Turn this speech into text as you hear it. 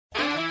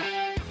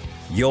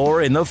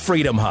You're in the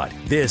Freedom Hut.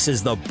 This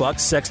is the Buck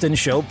Sexton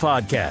Show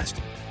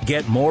podcast.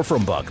 Get more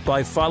from Buck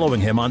by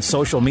following him on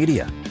social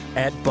media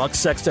at Buck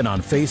Sexton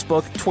on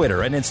Facebook,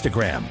 Twitter, and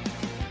Instagram.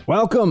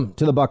 Welcome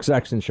to the Buck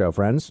Sexton Show,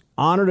 friends.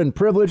 Honored and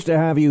privileged to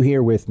have you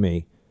here with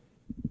me.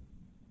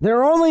 There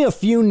are only a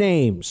few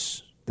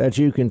names that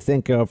you can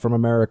think of from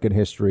American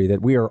history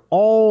that we are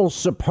all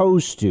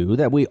supposed to,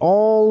 that we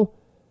all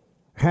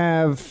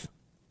have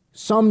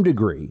some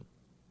degree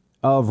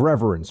of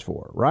reverence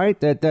for, right?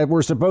 That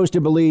we're supposed to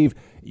believe,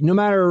 no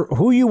matter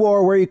who you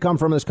are, where you come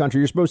from in this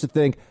country, you're supposed to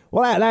think,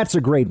 well, that's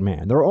a great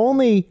man. There are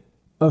only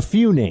a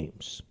few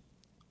names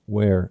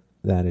where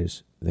that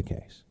is the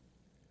case.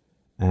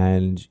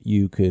 And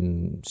you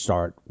can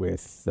start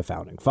with the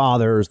founding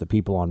fathers, the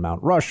people on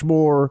Mount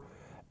Rushmore,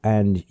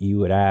 and you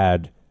would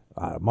add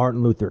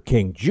Martin Luther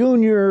King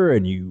Jr.,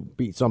 and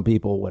some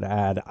people would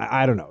add,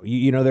 I don't know,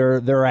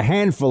 there are a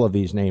handful of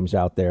these names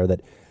out there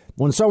that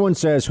when someone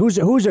says,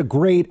 who's a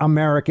great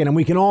American, and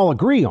we can all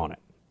agree on it,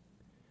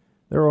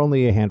 there are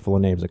only a handful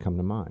of names that come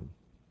to mind.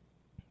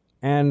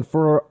 And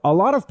for a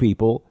lot of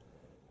people,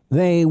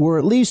 they were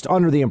at least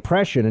under the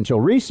impression until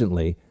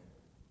recently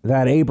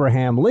that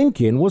Abraham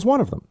Lincoln was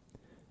one of them.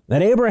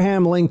 That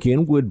Abraham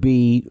Lincoln would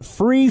be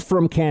free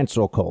from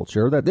cancel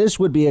culture, that this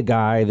would be a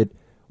guy that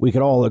we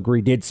could all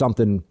agree did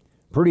something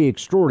pretty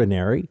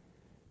extraordinary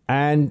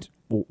and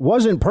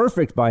wasn't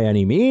perfect by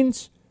any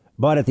means.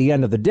 But at the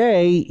end of the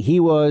day,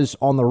 he was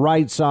on the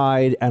right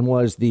side and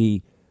was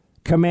the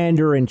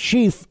commander in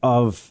chief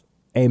of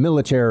a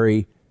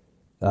military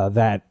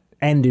that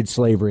ended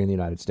slavery in the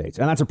United States.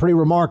 And that's a pretty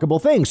remarkable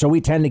thing. So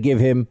we tend to give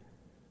him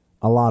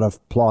a lot of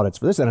plaudits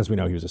for this. And as we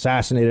know, he was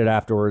assassinated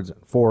afterwards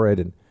for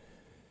it.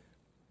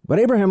 But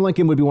Abraham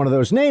Lincoln would be one of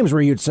those names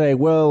where you'd say,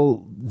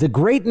 well, the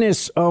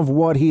greatness of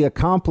what he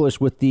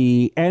accomplished with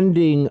the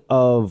ending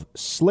of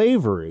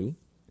slavery,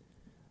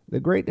 the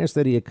greatness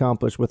that he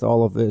accomplished with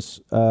all of this,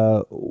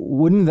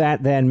 wouldn't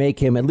that then make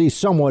him at least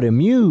somewhat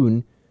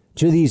immune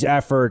to these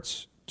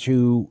efforts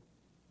to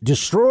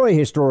destroy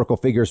historical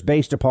figures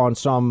based upon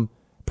some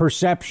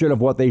perception of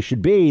what they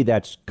should be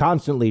that's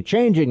constantly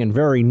changing and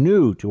very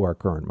new to our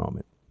current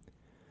moment?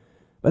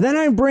 But then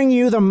I bring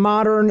you the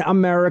modern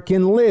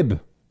American lib,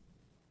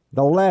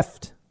 the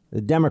left, the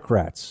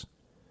Democrats,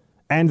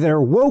 and their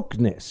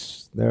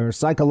wokeness, their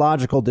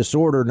psychological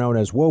disorder known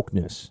as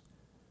wokeness.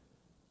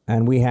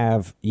 And we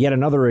have yet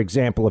another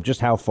example of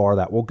just how far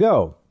that will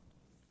go.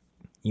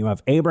 You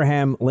have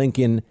Abraham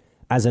Lincoln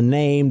as a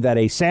name that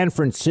a San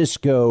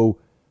Francisco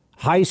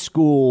high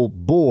school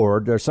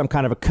board, or some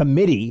kind of a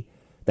committee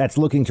that's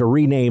looking to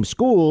rename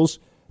schools,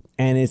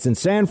 and it's in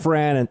San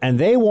Fran, and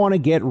they want to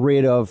get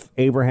rid of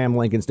Abraham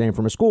Lincoln's name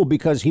from a school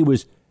because he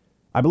was,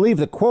 I believe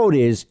the quote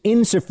is,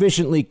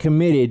 insufficiently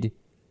committed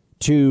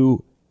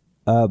to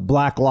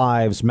Black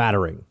Lives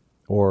Mattering,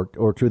 or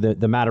to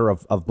the matter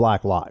of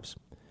Black lives.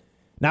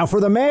 Now,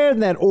 for the man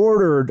that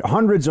ordered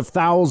hundreds of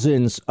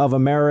thousands of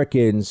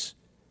Americans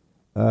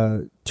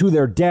to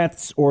their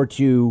deaths or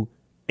to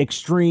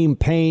extreme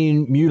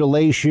pain,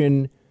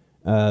 mutilation,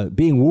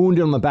 being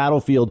wounded on the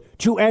battlefield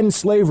to end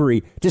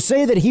slavery, to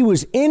say that he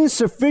was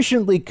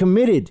insufficiently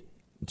committed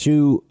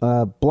to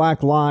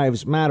Black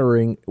Lives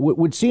Mattering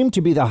would seem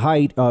to be the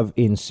height of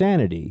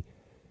insanity.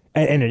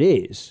 And it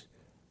is.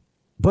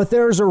 But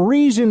there's a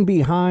reason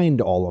behind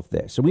all of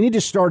this. So we need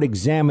to start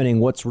examining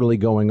what's really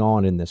going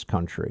on in this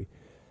country.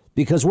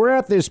 Because we're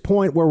at this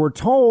point where we're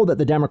told that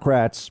the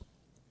Democrats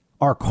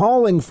are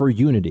calling for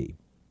unity,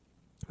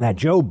 that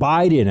Joe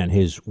Biden and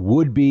his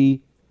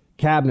would-be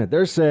cabinet,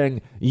 they're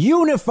saying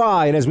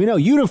unify. And as we know,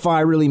 unify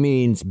really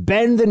means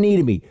bend the knee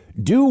to me.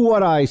 Do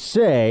what I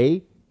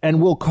say,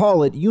 and we'll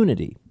call it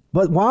unity.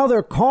 But while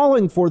they're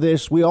calling for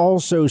this, we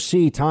also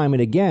see time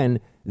and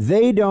again,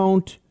 they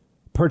don't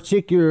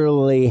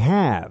particularly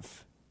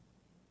have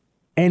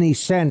any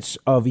sense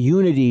of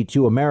unity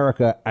to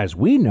America as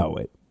we know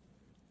it.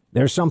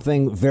 There's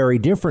something very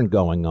different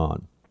going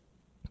on.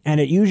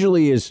 And it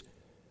usually is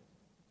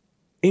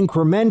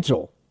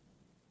incremental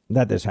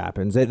that this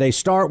happens. They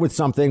start with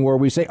something where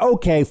we say,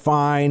 OK,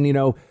 fine,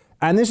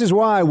 and this is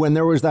why when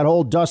there was that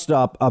whole dust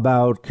up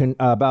about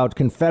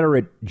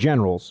Confederate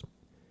generals,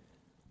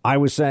 I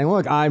was saying,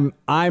 look,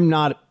 I'm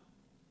not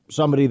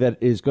somebody that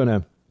is going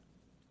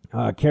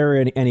to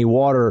carry any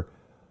water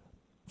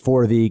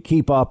for the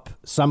keep up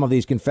some of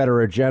these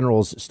Confederate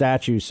generals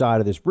statue side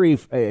of this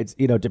brief. It's,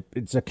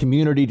 it's a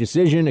community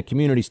decision, a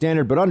community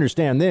standard. But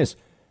understand this,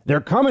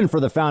 they're coming for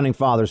the founding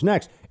fathers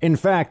next. In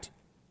fact,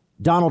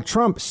 Donald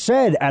Trump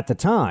said at the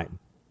time,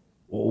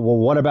 well,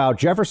 what about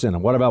Jefferson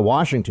and what about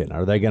Washington?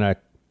 Are they going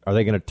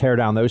to tear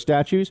down those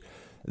statues?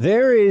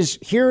 There is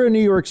here in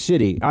New York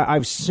City.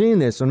 I've seen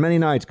this on many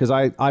nights because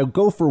I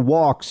go for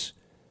walks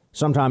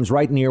sometimes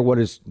right near what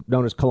is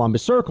known as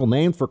Columbus Circle,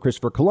 named for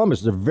Christopher Columbus.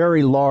 It's a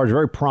very large,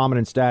 very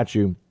prominent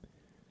statue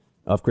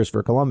of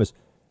Christopher Columbus.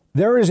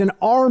 There is an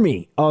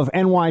army of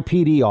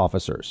NYPD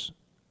officers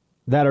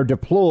that are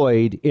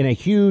deployed in a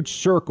huge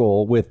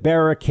circle with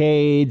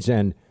barricades,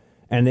 and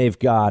they've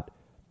got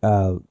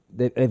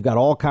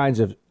all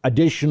kinds of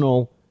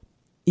additional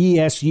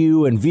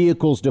ESU and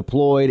vehicles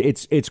deployed.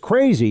 It's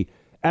crazy.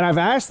 And I've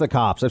asked the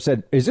cops, I've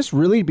said, is this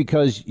really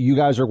because you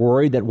guys are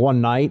worried that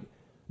one night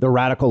the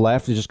radical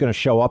left is just going to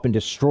show up and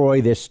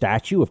destroy this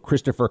statue of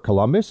Christopher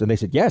Columbus? And they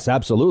said, yes,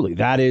 absolutely.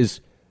 That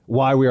is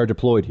why we are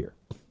deployed here.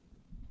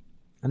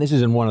 And this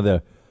is in one of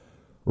the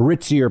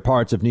ritzier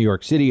parts of New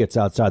York City. It's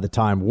outside the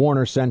Time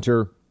Warner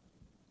Center.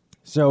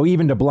 So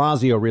even de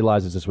Blasio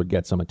realizes this would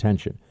get some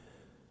attention.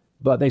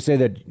 But they say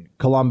that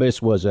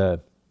Columbus was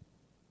a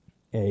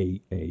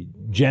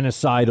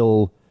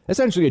genocidal,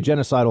 essentially a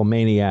genocidal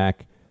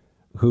maniac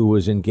who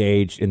was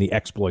engaged in the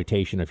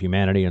exploitation of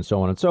humanity and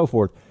so on and so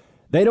forth.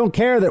 They don't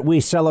care that we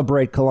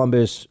celebrate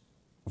Columbus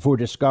for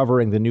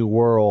discovering the new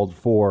world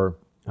for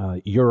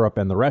Europe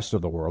and the rest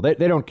of the world.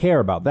 They don't care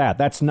about that.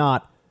 That's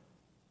not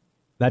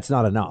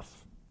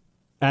enough.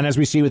 And as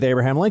we see with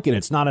Abraham Lincoln,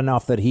 it's not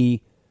enough that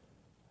he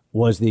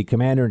was the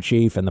commander in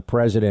chief and the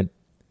president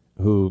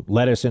who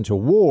led us into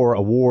war,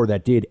 a war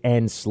that did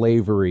end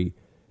slavery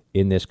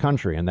in this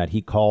country, and that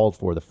he called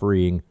for the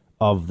freeing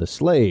of the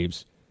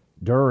slaves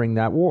during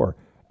that war.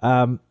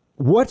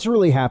 What's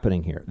really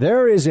happening here?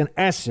 There is an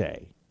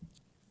essay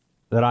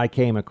that I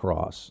came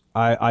across.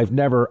 I've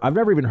never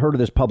even heard of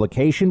this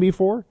publication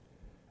before,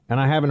 and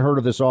I haven't heard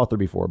of this author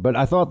before, but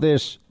I thought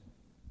this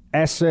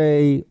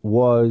essay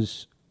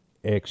was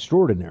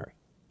extraordinary.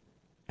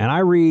 And I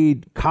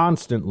read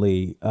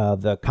constantly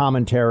the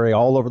commentary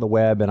all over the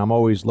web, and I'm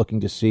always looking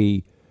to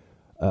see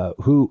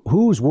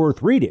who's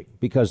worth reading,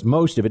 because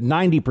most of it,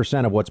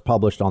 90% of what's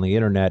published on the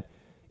internet,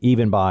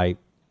 even by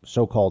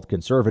so-called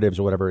conservatives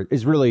or whatever,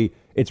 is really,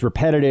 it's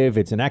repetitive.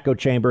 It's an echo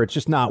chamber. It's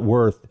just not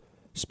worth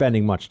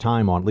spending much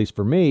time on, at least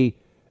for me,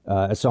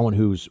 as someone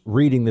who's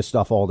reading this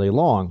stuff all day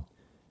long.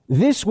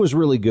 This was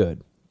really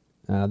good.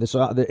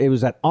 It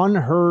was at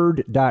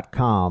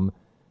unheard.com,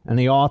 and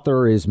the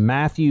author is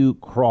Matthew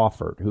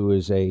Crawford, who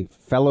is a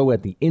fellow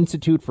at the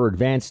Institute for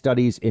Advanced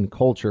Studies in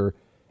Culture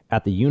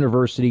at the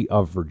University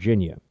of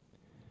Virginia.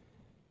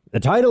 The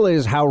title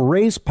is How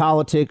Race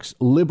Politics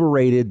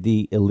Liberated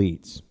the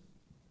Elites.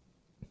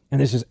 And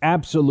this is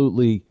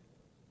absolutely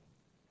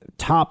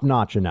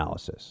top-notch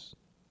analysis.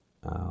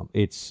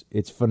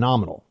 It's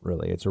phenomenal,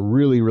 really. It's a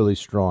really, really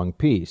strong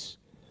piece.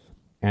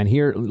 And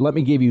here, let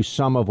me give you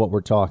some of what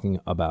we're talking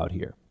about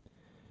here.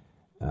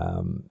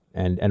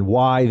 And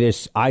why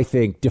this, I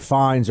think,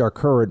 defines our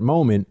current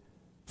moment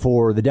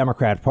for the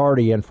Democrat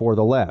Party and for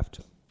the left.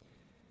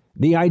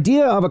 The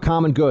idea of a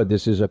common good,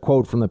 this is a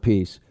quote from the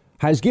piece,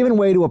 has given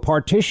way to a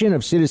partition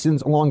of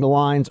citizens along the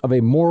lines of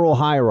a moral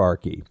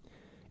hierarchy.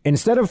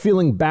 Instead of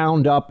feeling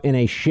bound up in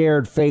a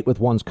shared fate with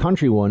one's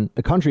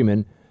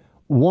countrymen,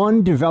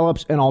 one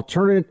develops an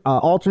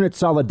alternate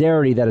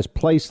solidarity that is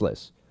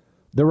placeless.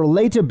 The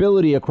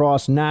relatability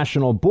across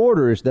national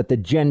borders that the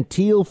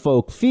genteel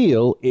folk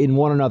feel in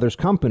one another's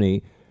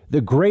company,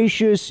 the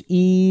gracious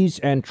ease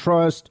and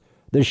trust,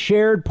 the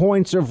shared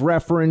points of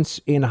reference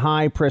in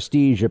high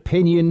prestige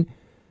opinion,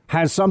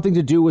 has something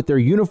to do with their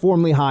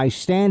uniformly high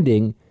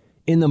standing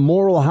in the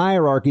moral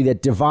hierarchy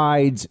that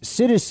divides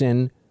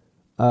citizen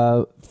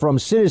from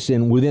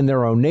citizen within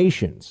their own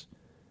nations.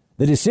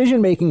 The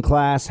decision-making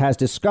class has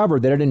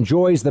discovered that it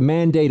enjoys the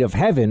mandate of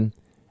heaven,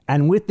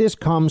 and with this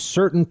comes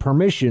certain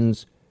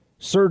permissions,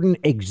 certain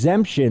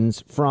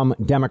exemptions from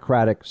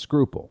democratic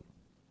scruple.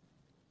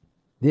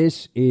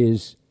 This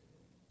is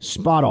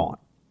spot on.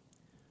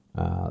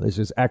 This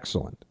is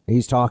excellent.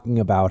 He's talking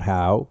about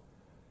how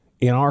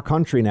in our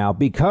country now,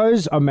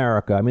 because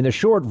America, I mean, the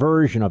short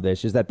version of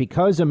this is that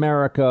because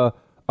America,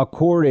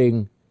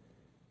 according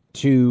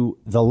to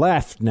the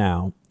left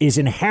now, is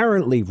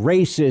inherently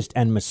racist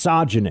and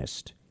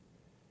misogynist,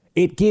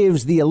 it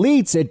gives the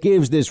elites, it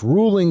gives this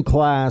ruling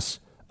class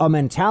a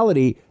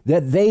mentality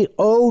that they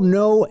owe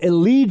no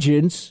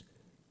allegiance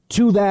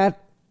to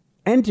that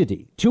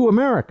entity, to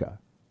America,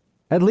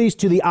 at least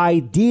to the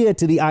idea,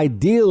 to the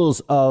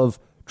ideals of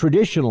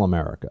traditional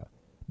America.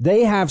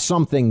 They have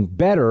something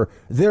better.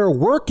 They're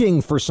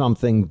working for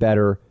something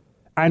better.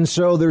 And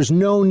so there's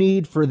no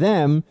need for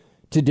them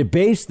to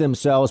debase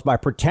themselves by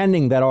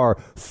pretending that our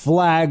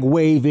flag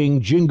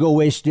waving,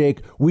 jingoistic,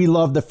 we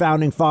love the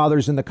founding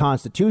fathers and the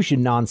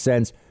Constitution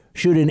nonsense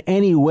should in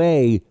any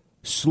way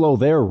slow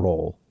their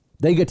roll.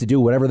 They get to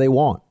do whatever they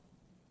want.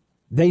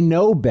 They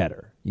know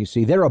better. You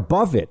see, they're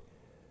above it.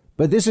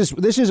 But this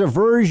is a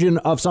version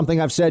of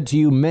something I've said to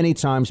you many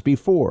times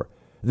before.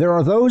 There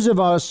are those of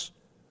us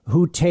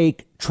who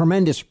take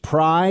tremendous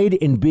pride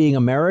in being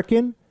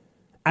American.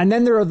 And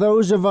then there are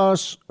those of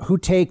us who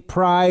take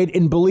pride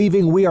in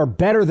believing we are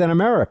better than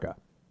America.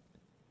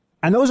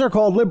 And those are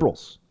called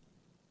liberals.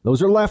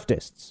 Those are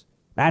leftists.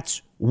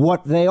 That's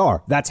what they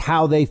are. That's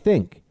how they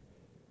think.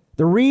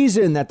 The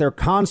reason that they're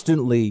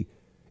constantly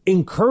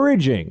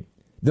encouraging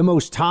the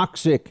most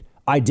toxic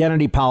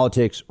identity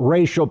politics,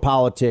 racial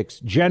politics,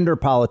 gender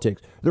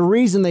politics, the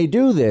reason they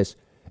do this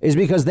is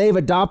because they've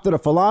adopted a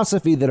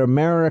philosophy that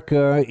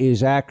America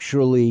is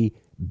actually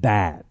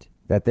bad,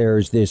 that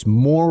there's this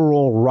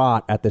moral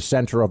rot at the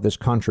center of this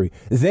country.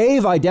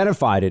 They've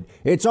identified it.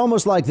 It's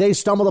almost like they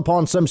stumbled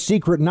upon some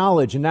secret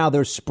knowledge and now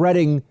they're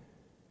spreading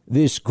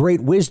this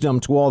great wisdom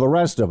to all the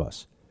rest of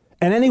us.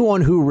 And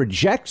anyone who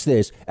rejects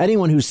this,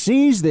 anyone who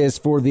sees this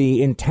for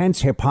the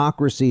intense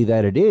hypocrisy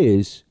that it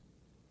is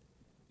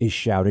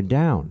shouted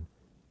down.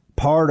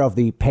 Part of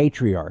the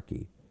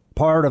patriarchy,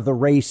 part of the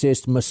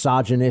racist,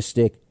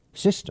 misogynistic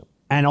system.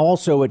 And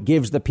also it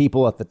gives the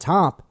people at the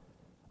top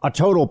a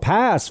total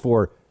pass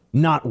for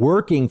not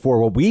working for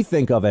what we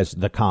think of as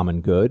the common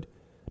good,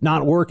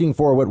 not working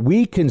for what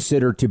we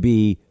consider to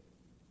be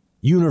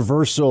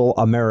universal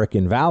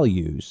American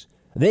values.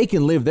 They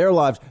can live their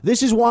lives.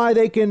 This is why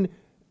they can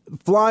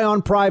fly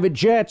on private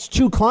jets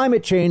to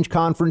climate change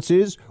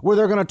conferences where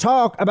they're going to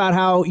talk about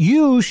how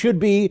you should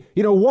be,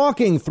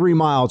 walking 3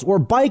 miles or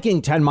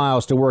biking 10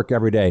 miles to work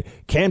every day.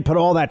 Can't put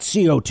all that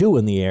CO2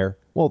 in the air.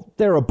 Well,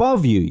 they're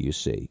above you, you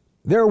see.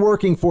 They're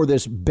working for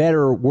this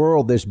better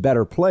world, this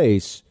better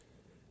place.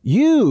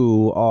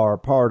 You are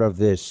part of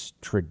this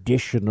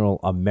traditional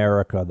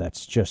America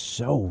that's just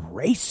so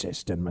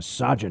racist and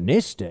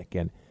misogynistic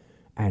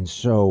and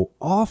so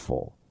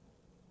awful.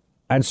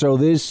 And so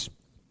this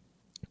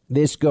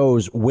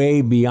goes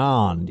way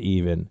beyond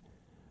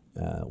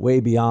way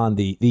beyond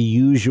the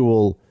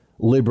usual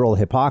liberal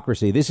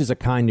hypocrisy. This is a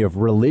kind of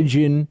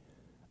religion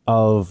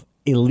of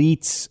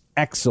elites'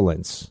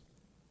 excellence,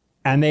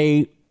 and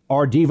they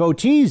are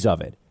devotees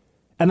of it.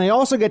 And they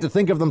also get to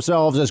think of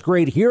themselves as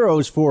great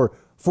heroes for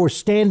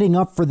standing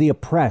up for the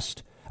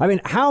oppressed. I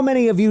mean, how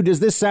many of you does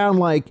this sound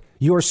like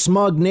your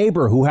smug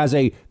neighbor who has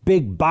a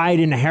big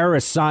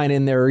Biden-Harris sign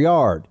in their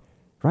yard,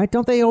 right?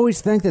 Don't they always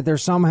think that they're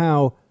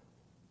somehow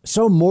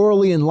so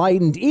morally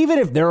enlightened, even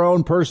if their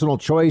own personal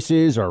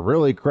choices are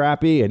really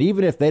crappy, and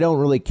even if they don't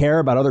really care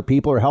about other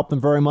people or help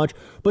them very much,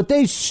 but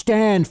they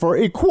stand for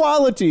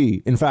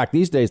equality. In fact,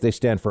 these days they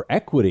stand for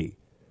equity,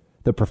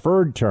 the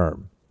preferred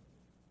term,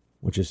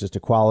 which is just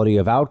equality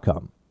of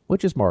outcome,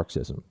 which is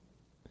Marxism.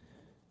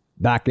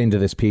 Back into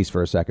this piece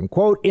for a second.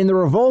 Quote, in The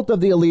Revolt of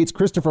the Elites,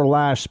 Christopher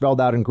Lasch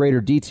spelled out in greater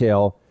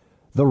detail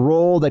the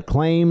role that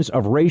claims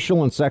of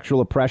racial and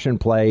sexual oppression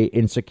play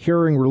in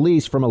securing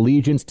release from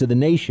allegiance to the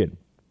nation,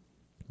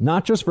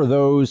 not just for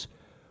those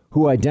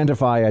who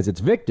identify as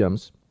its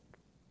victims,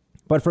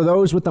 but for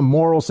those with the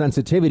moral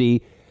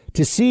sensitivity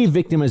to see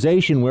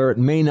victimization where it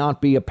may not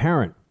be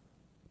apparent,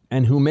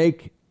 and who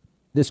make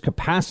this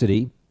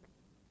capacity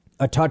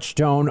a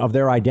touchstone of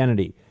their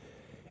identity.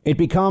 It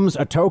becomes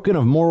a token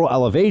of moral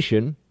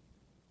elevation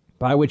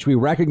by which we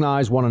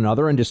recognize one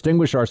another and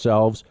distinguish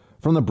ourselves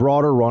from the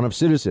broader run of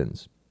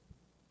citizens.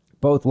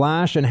 Both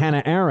Lasch and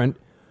Hannah Arendt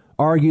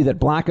argue that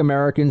black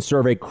Americans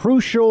serve a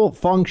crucial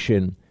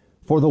function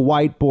for the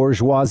white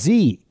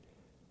bourgeoisie.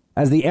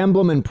 As the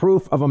emblem and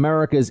proof of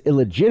America's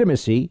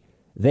illegitimacy,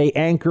 they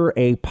anchor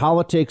a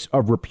politics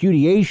of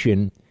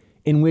repudiation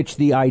in which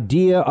the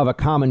idea of a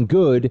common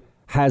good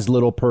has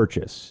little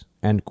purchase.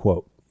 End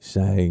quote.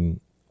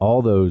 Saying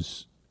all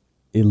those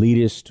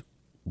elitist,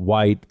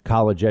 white,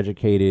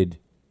 college-educated,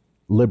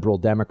 liberal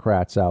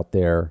Democrats out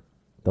there,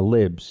 the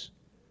libs,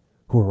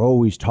 who are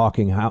always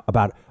talking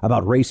about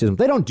racism.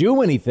 They don't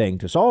do anything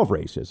to solve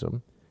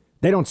racism.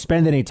 They don't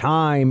spend any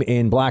time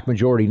in black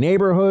majority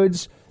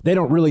neighborhoods. They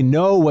don't really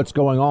know what's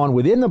going on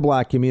within the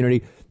black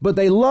community, but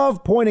they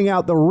love pointing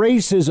out the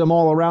racism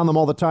all around them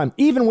all the time,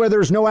 even where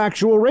there's no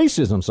actual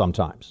racism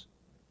sometimes.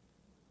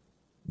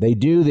 They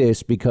do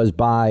this because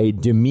by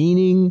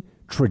demeaning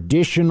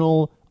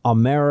traditional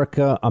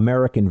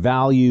American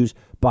values,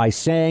 by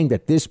saying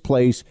that this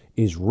place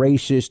is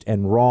racist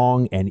and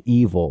wrong and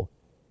evil,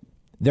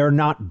 they're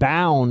not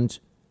bound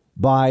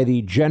by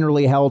the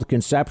generally held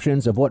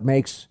conceptions of what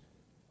makes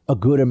a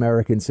good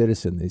American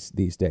citizen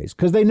these days,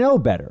 because they know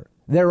better.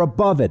 They're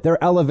above it.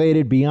 They're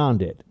elevated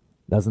beyond it.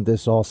 Doesn't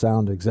this all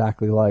sound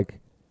exactly like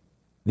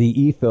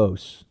the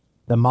ethos,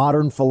 the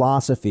modern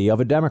philosophy of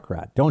a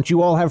Democrat? Don't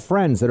you all have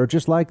friends that are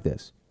just like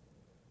this?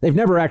 They've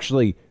never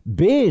actually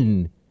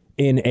been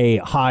in a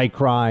high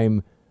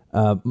crime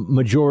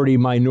majority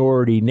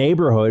minority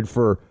neighborhood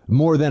for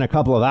more than a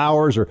couple of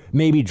hours or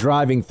maybe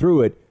driving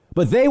through it.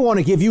 But they want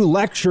to give you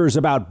lectures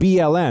about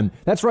BLM.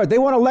 That's right. They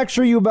want to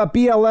lecture you about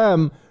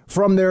BLM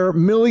from their $1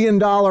 million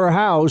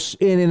house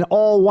in an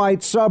all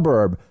white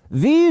suburb.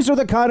 These are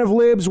the kind of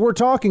libs we're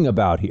talking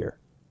about here.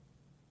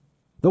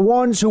 The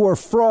ones who are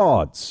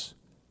frauds,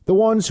 the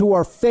ones who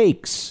are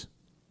fakes.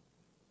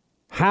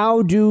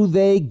 How do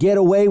they get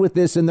away with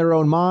this in their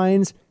own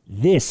minds?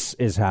 This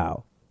is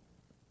how.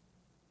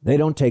 They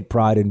don't take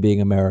pride in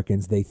being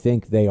Americans. They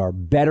think they are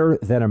better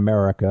than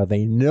America.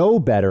 They know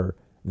better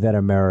than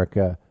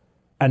America.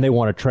 And they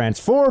want to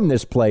transform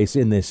this place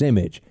in this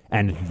image.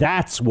 And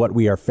that's what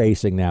we are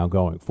facing now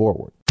going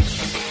forward.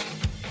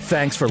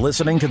 Thanks for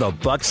listening to the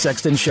Buck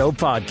Sexton Show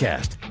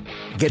podcast.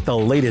 Get the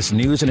latest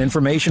news and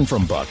information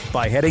from Buck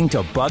by heading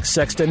to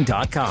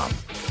bucksexton.com.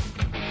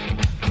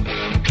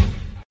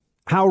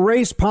 How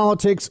Race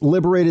Politics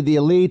Liberated the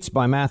Elites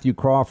by Matthew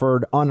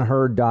Crawford.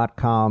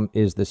 Unheard.com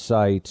is the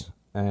site.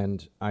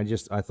 And I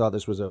thought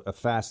this was a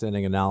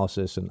fascinating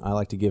analysis. And I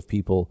like to give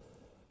people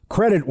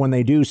credit when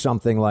they do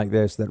something like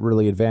this that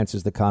really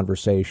advances the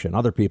conversation.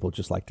 Other people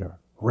just like to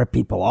rip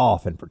people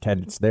off and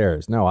pretend it's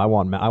theirs. No, I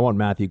want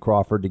Matthew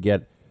Crawford to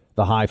get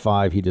the high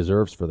five he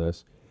deserves for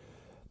this.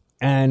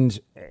 And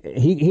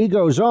he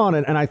goes on,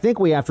 and I think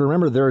we have to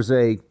remember there's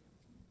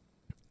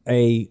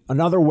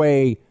another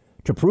way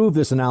to prove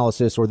this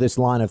analysis or this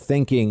line of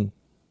thinking,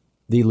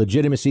 the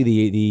legitimacy,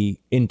 the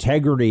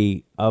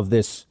integrity of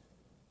this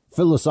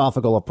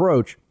philosophical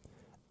approach,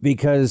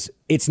 because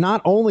it's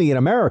not only in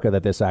America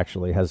that this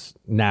actually has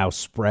now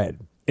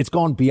spread. It's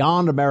gone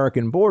beyond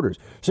American borders.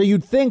 So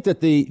you'd think that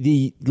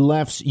the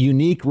left's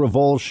unique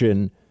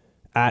revulsion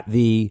at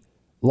the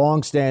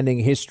longstanding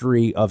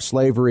history of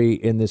slavery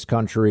in this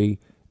country,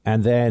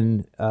 and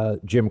then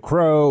Jim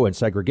Crow and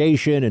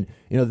segregation, and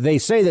they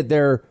say that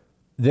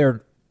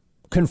they're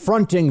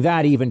confronting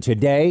that even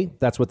today.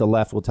 That's what the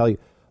left will tell you.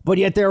 But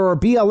yet there are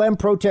BLM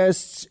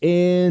protests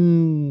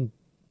in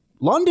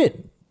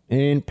London,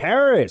 in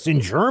Paris, in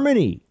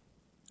Germany.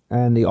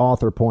 And the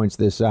author points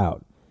this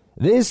out.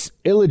 This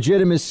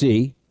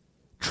illegitimacy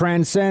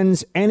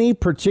transcends any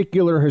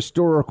particular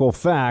historical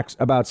facts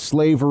about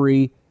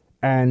slavery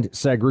and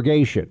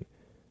segregation.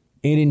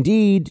 It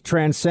indeed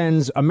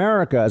transcends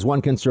America, as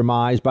one can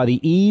surmise, by the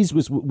ease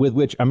with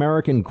which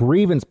American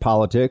grievance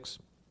politics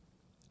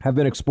have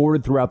been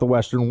exported throughout the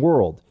Western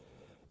world.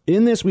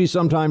 In this, we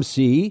sometimes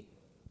see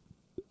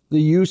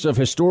the use of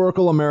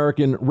historical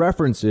American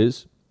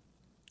references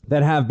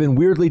that have been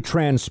weirdly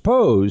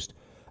transposed,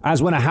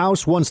 as when a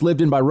house once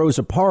lived in by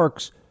Rosa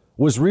Parks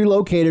was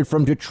relocated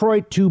from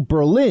Detroit to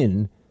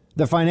Berlin,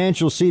 the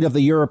financial seat of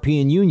the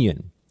European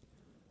Union.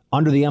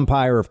 Under the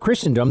empire of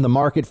Christendom, the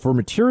market for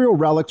material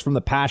relics from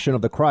the Passion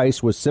of the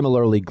Christ was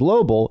similarly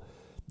global.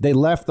 They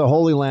left the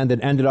Holy Land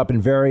and ended up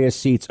in various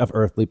seats of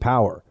earthly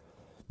power.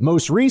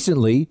 Most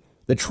recently,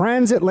 the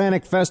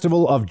transatlantic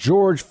festival of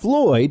George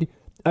Floyd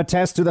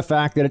attests to the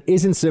fact that it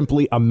isn't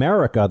simply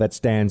America that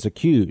stands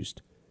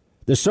accused.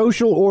 The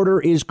social order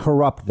is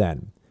corrupt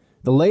then.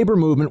 The labor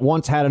movement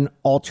once had an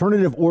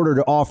alternative order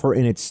to offer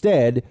in its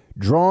stead,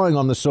 drawing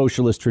on the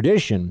socialist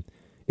tradition.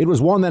 It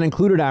was one that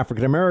included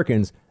African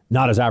Americans,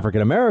 not as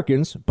African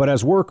Americans, but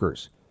as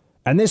workers.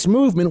 And this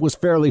movement was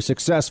fairly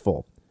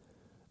successful.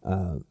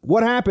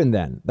 What happened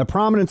then? The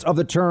prominence of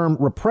the term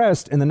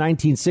repressed in the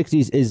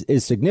 1960s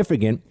is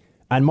significant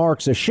and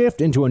marks a shift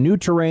into a new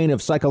terrain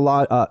of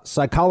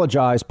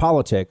psychologized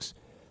politics.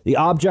 The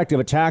object of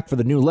attack for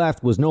the new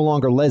left was no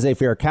longer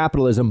laissez-faire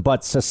capitalism,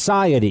 but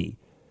society.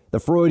 The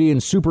Freudian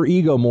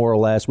superego, more or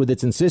less, with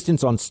its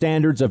insistence on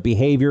standards of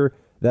behavior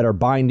that are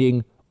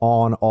binding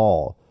on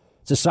all.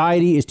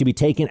 Society is to be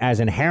taken as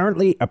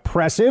inherently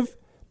oppressive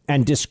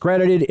and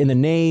discredited in the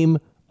name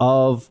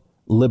of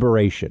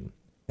liberation.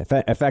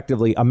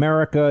 Effectively,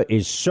 America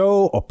is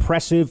so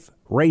oppressive,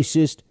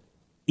 racist,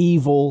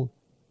 evil,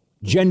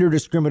 gender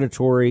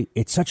discriminatory.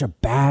 It's such a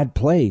bad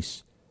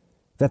place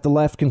that the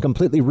left can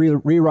completely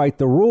rewrite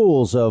the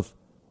rules of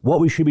what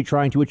we should be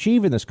trying to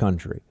achieve in this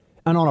country.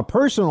 And on a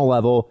personal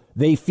level,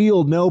 they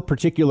feel no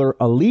particular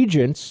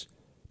allegiance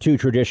to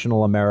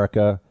traditional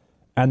America,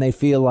 and they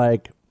feel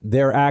like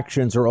their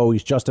actions are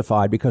always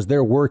justified because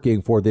they're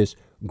working for this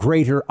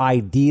greater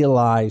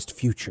idealized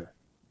future.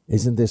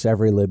 Isn't this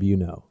every lib you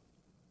know?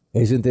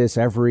 Isn't this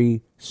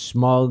every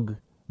smug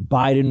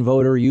Biden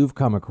voter you've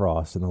come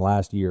across in the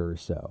last year or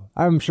so?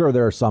 I'm sure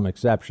there are some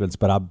exceptions,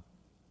 but I'm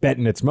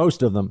betting it's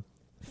most of them.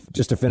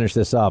 Just to finish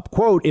this up,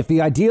 quote, if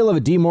the ideal of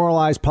a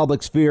demoralized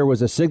public sphere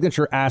was a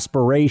signature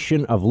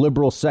aspiration of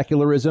liberal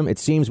secularism, it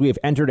seems we have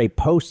entered a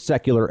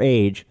post-secular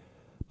age.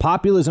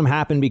 Populism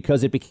happened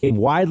because it became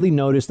widely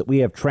noticed that we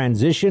have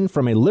transitioned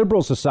from a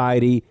liberal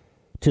society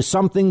to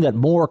something that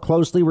more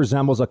closely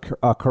resembles a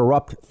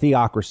corrupt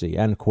theocracy,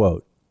 end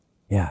quote.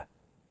 Yeah,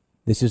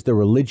 this is the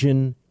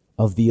religion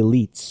of the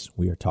elites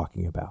we are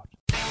talking about.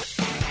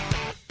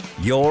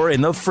 You're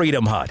in the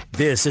Freedom Hut.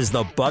 This is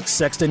the Buck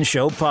Sexton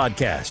Show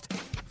podcast.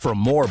 For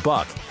more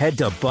Buck, head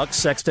to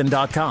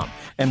bucksexton.com.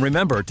 And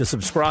remember to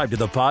subscribe to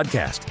the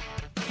podcast.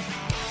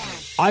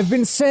 I've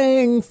been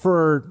saying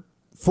for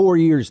 4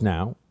 years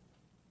now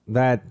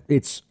that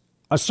it's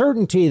a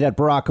certainty that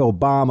Barack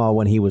Obama,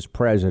 when he was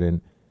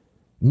president,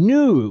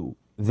 knew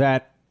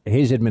that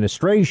his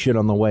administration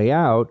on the way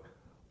out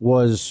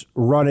was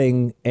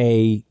running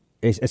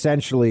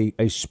essentially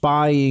a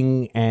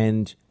spying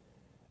and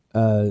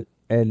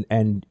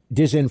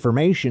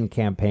disinformation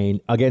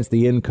campaign against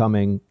the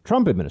incoming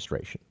Trump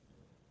administration.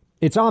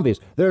 It's obvious.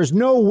 There's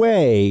no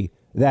way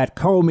that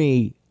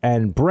Comey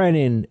and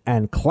Brennan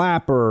and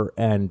Clapper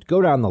and go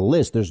down the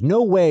list. There's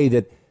no way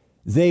that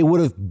they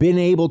would have been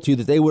able to,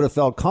 that they would have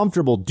felt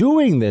comfortable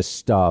doing this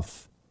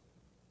stuff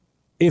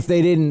if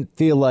they didn't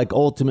feel like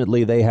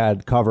ultimately they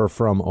had cover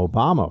from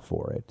Obama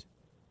for it,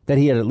 that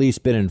he had at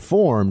least been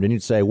informed. And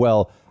you'd say,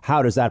 well,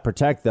 how does that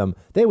protect them?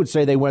 They would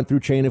say they went through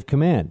chain of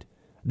command.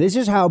 This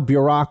is how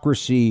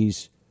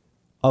bureaucracies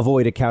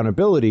avoid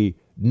accountability.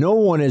 No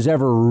one is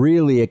ever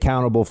really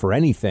accountable for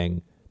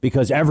anything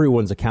because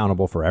everyone's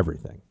accountable for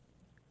everything.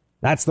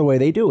 That's the way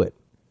they do it.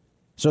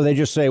 So they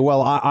just say,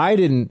 well,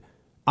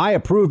 I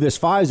approved this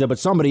FISA, but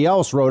somebody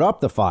else wrote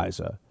up the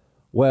FISA.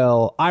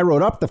 well, I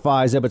wrote up the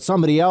FISA, but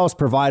somebody else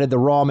provided the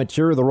raw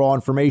material, the raw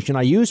information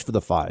I used for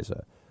the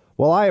FISA.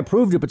 Well, I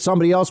approved it, but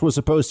somebody else was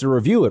supposed to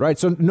review it, right?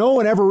 So no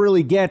one ever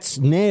really gets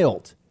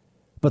nailed,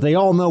 but they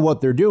all know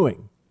what they're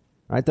doing,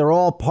 right? They're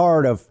all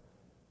part of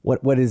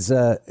what is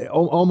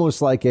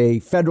almost like a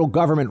federal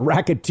government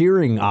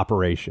racketeering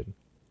operation.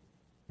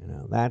 You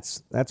know,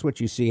 that's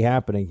what you see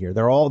happening here.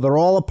 They're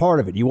all a part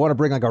of it. You want to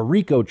bring like a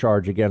RICO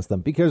charge against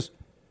them because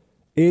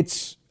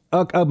it's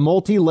a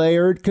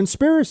multi-layered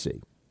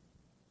conspiracy.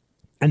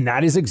 And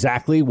that is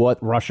exactly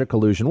what Russia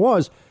collusion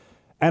was.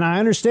 And I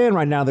understand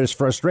right now there's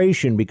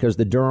frustration because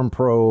the Durham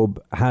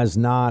probe has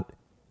not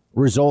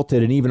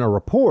resulted in even a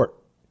report.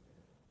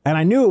 And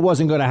I knew it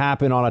wasn't going to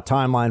happen on a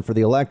timeline for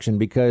the election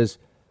because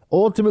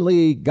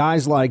ultimately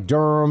guys like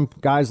Durham,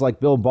 guys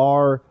like Bill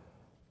Barr,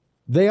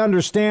 they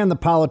understand the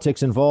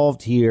politics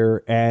involved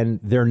here, and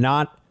for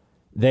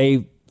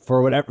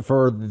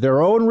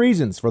their own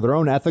reasons, for their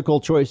own ethical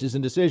choices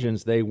and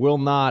decisions, they will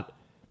not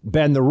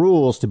bend the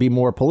rules to be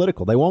more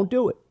political. They won't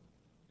do it.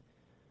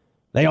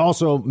 They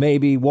also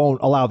maybe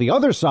won't allow the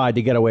other side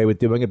to get away with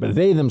doing it, but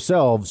they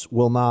themselves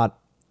will not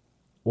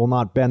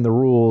bend the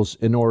rules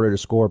in order to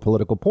score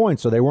political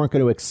points. So they weren't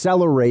going to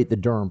accelerate the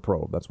Durham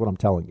probe. That's what I'm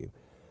telling you.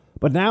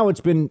 But now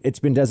it's been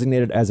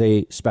designated as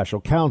a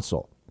special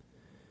counsel.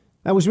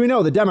 Now, as we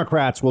know, the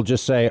Democrats will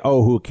just say,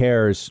 oh, who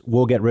cares?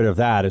 We'll get rid of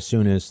that as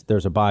soon as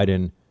there's a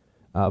Biden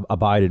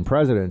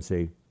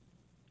presidency.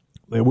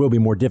 It will be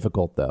more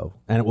difficult, though,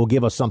 and it will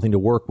give us something to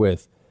work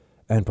with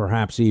and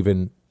perhaps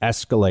even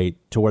escalate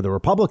to where the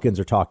Republicans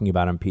are talking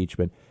about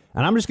impeachment.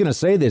 And I'm just going to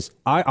say this.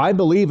 I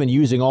believe in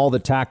using all the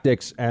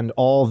tactics and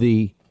all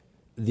the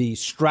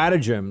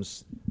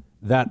stratagems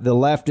that the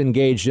left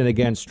engaged in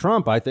against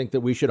Trump. I think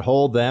that we should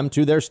hold them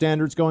to their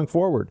standards going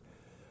forward,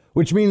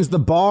 which means the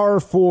bar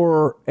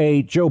for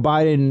a Joe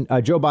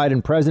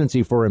Biden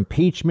presidency, for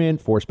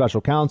impeachment, for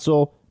special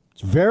counsel,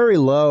 it's very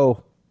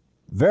low,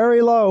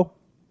 very low.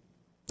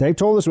 They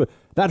told us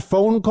that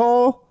phone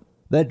call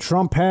that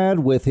Trump had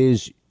with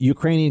his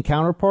Ukrainian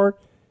counterpart,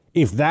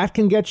 if that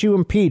can get you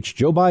impeached,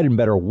 Joe Biden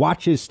better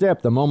watch his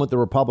step the moment the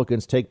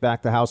Republicans take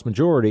back the House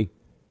majority.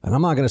 And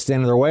I'm not going to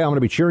stand in their way. I'm going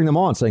to be cheering them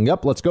on, saying,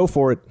 yep, let's go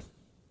for it.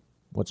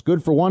 What's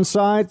good for one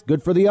side,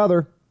 good for the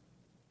other.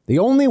 The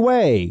only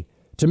way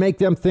to make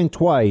them think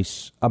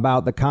twice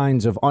about the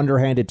kinds of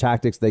underhanded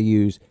tactics they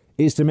use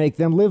is to make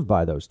them live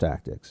by those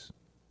tactics.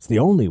 It's the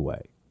only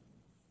way.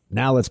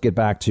 Now let's get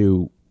back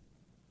to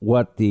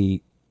what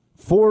the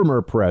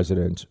former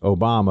President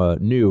Obama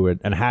knew,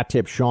 and hat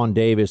tip Sean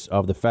Davis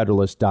of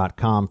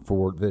thefederalist.com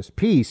for this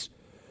piece.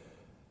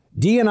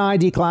 DNI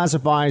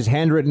declassifies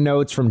handwritten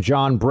notes from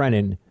John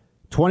Brennan,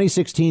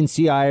 2016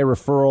 CIA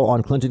referral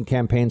on Clinton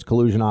campaign's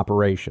collusion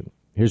operation.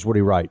 Here's what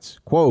he writes.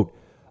 Quote,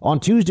 on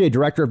Tuesday,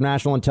 Director of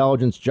National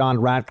Intelligence John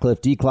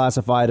Ratcliffe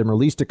declassified and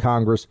released to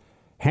Congress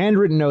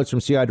handwritten notes from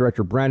CIA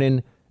Director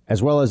Brennan,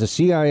 as well as a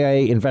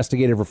CIA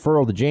investigative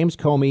referral to James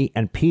Comey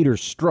and Peter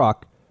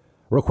Strzok,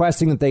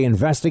 requesting that they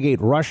investigate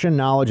Russian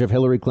knowledge of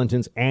Hillary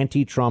Clinton's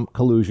anti-Trump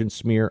collusion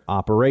smear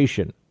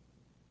operation.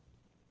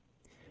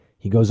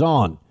 He goes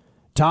on.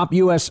 Top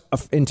U.S.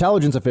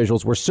 intelligence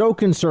officials were so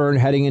concerned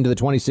heading into the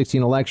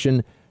 2016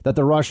 election that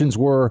the Russians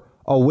were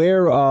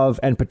aware of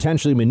and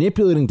potentially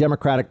manipulating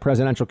Democratic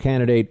presidential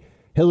candidate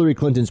Hillary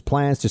Clinton's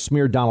plans to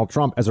smear Donald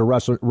Trump as a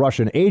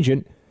Russian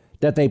agent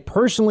that they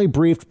personally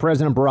briefed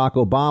President Barack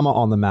Obama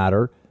on the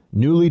matter,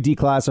 newly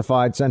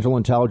declassified Central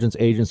Intelligence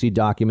Agency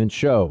documents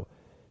show.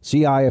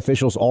 CIA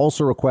officials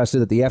also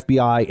requested that the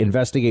FBI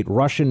investigate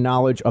Russian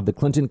knowledge of the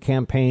Clinton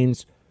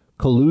campaign's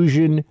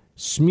collusion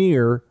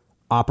smear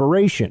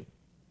operation.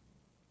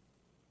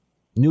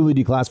 Newly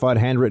declassified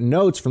handwritten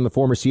notes from the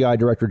former CIA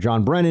Director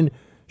John Brennan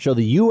show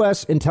the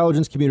U.S.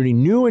 intelligence community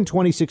knew in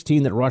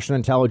 2016 that Russian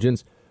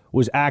intelligence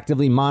was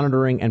actively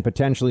monitoring and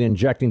potentially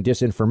injecting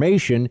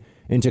disinformation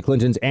into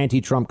Clinton's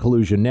anti-Trump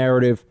collusion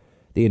narrative.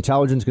 The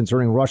intelligence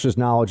concerning Russia's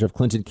knowledge of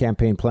Clinton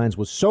campaign plans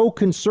was so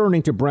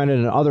concerning to Brennan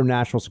and other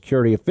national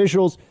security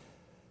officials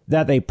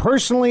that they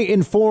personally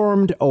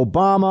informed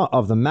Obama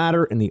of the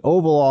matter in the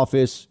Oval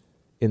Office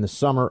in the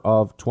summer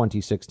of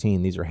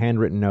 2016. These are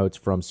handwritten notes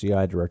from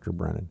CIA Director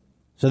Brennan.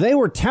 So they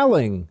were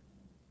telling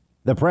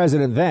the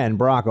president then,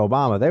 Barack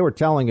Obama, they were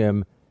telling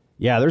him,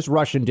 yeah, there's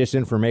Russian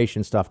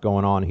disinformation stuff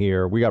going on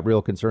here. We got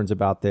real concerns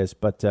about this,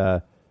 but,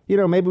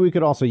 maybe we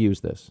could also use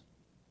this.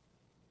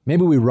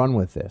 Maybe we run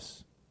with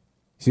this.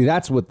 See,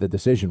 that's what the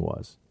decision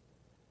was.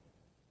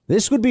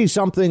 This would be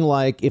something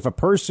like if a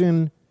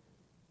person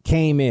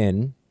came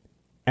in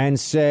and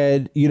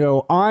said,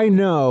 I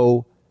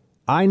know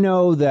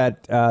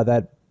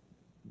that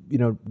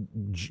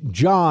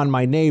John,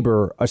 my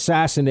neighbor,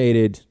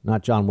 assassinated,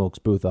 not John Wilkes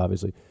Booth,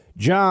 obviously.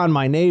 John,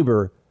 my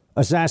neighbor,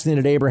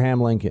 assassinated Abraham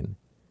Lincoln.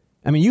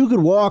 I mean, you could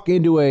walk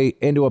into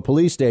a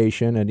police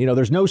station and,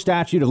 there's no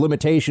statute of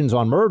limitations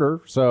on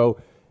murder. So,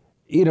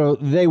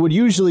 they would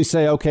usually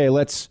say, OK,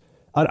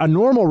 a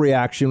normal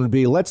reaction would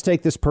be, let's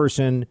take this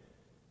person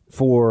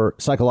for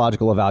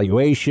psychological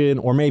evaluation,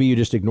 or maybe you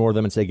just ignore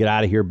them and say, get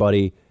out of here,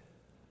 buddy.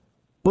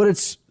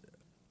 But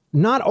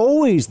not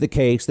always the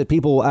case that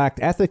people will act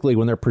ethically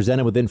when they're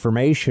presented with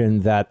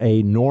information that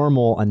a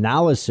normal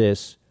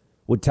analysis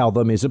would tell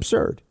them is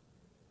absurd.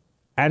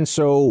 And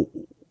so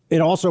it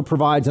also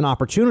provides an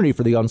opportunity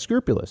for the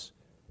unscrupulous.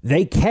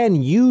 They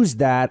can use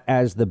that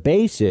as the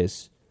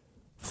basis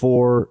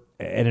for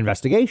an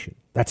investigation.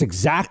 That's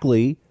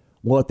exactly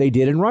what they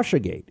did in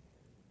Russiagate.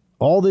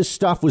 All this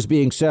stuff was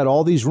being said,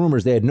 all these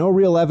rumors, they had no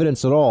real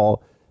evidence at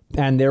all.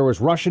 And there was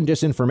Russian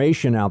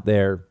disinformation out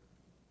there.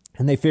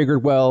 And they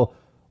figured, well,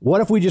 what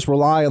if we just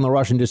rely on the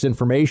Russian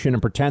disinformation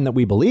and pretend that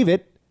we believe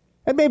it?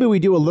 And maybe we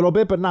do a little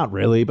bit, but not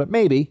really, but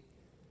maybe.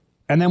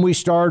 And then we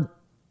start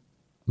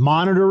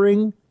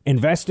monitoring,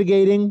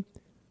 investigating,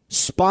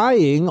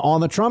 spying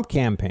on the Trump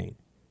campaign.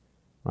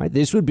 Right?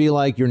 This would be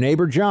like your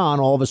neighbor John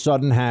all of a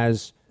sudden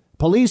has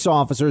police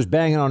officers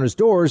banging on his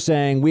door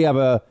saying, we have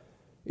a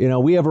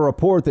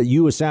report that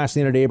you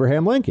assassinated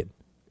Abraham Lincoln.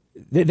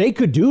 They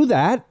could do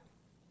that.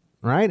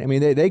 Right. I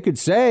mean, they could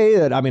say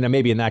that. I mean,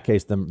 maybe in that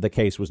case, the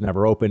case was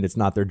never opened. It's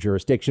not their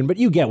jurisdiction. But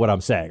you get what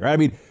I'm saying. Right. I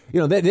mean,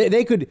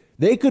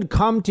 they could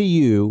come to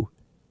you.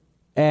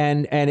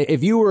 And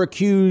if you were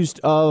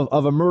accused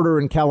of a murder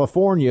in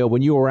California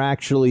when you were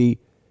actually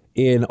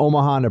in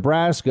Omaha,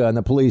 Nebraska, and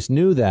the police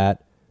knew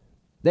that,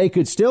 they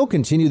could still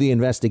continue the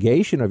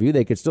investigation of you.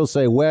 They could still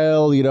say,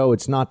 well,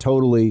 it's not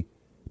totally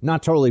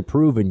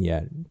proven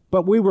yet.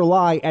 But we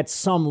rely at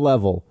some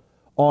level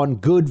on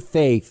good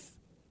faith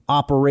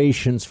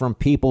operations from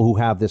people who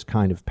have this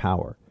kind of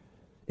power.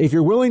 If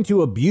you're willing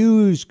to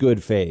abuse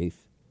good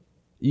faith,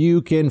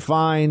 you can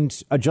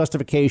find a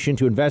justification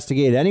to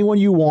investigate anyone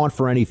you want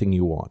for anything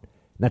you want.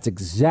 And that's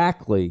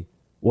exactly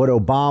what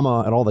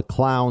Obama and all the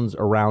clowns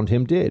around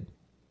him did.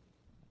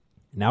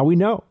 Now we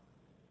know.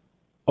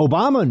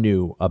 Obama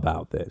knew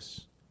about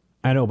this,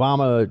 and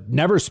Obama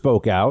never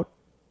spoke out.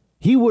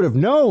 He would have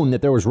known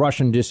that there was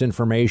Russian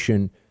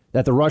disinformation,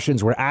 that the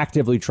Russians were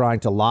actively trying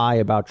to lie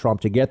about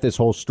Trump to get this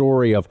whole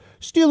story of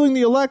stealing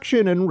the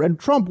election and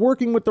Trump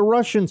working with the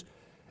Russians.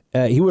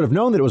 He would have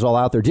known that it was all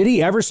out there. Did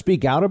he ever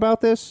speak out about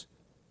this?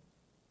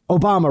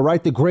 Obama,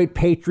 right? The great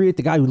patriot,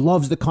 the guy who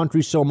loves the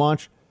country so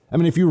much. I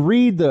mean, if you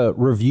read the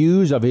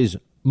reviews of his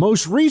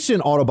most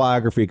recent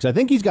autobiography, because I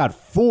think he's got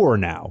 4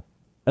 now,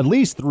 at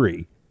least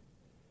 3.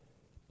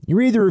 You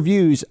read the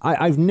reviews.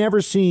 I've never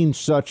seen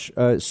such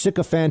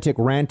sycophantic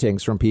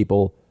rantings from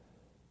people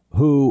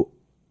who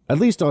at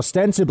least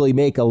ostensibly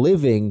make a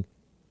living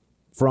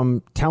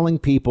from telling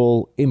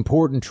people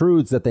important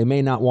truths that they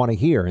may not want to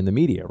hear in the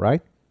media,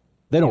 right?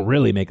 They don't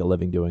really make a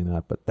living doing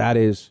that, but that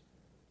is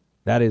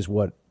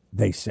what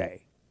they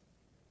say.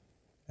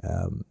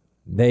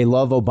 They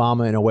love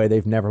Obama in a way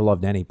they've never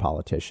loved any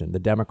politician. The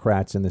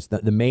Democrats and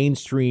the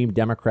mainstream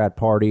Democrat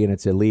Party and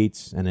its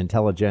elites and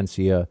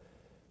intelligentsia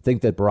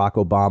think that Barack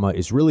Obama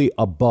is really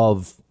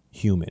above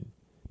human.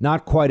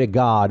 Not quite a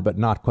god, but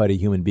not quite a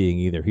human being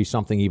either. He's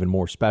something even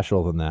more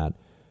special than that.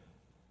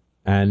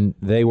 And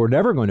they were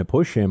never going to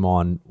push him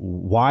on,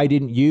 why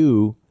didn't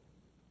you,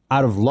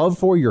 out of love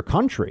for your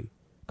country,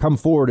 come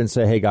forward and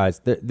say, hey, guys,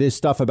 this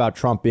stuff about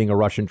Trump being a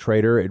Russian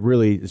traitor,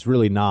 it's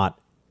really not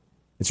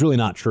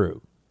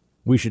true.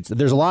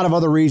 There's a lot of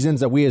other reasons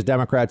that we as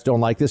Democrats don't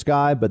like this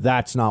guy, but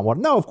that's not one.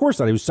 No, of course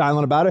not. He was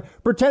silent about it.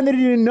 Pretend that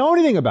he didn't know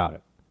anything about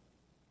it.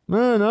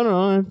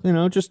 No.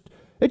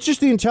 It's just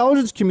the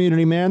intelligence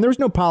community, man. There's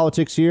no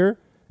politics here.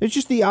 It's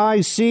just the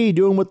IC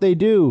doing what they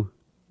do.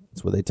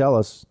 That's what they tell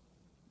us.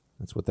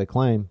 That's what they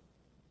claim.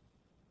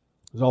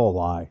 It's all a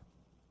lie.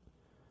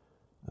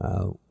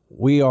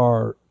 We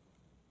are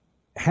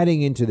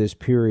heading into this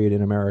period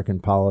in American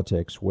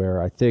politics where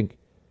I think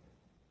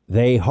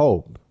they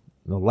hope,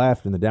 the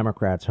left and the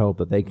Democrats hope,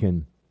 that they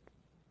can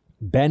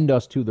bend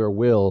us to their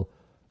will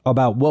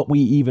about what we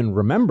even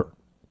remember.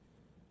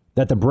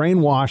 That the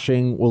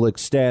brainwashing will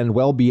extend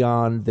well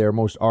beyond their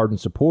most ardent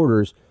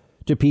supporters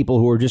to people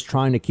who are just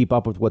trying to keep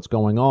up with what's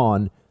going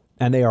on,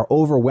 and they are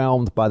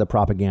overwhelmed by the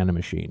propaganda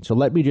machine. So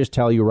let me just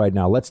tell you right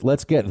now,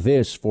 let's get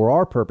this for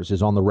our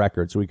purposes on the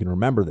record so we can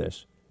remember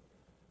this.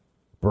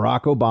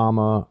 Barack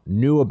Obama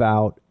knew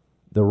about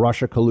the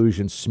Russia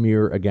collusion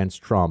smear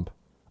against Trump,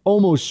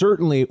 almost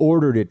certainly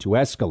ordered it to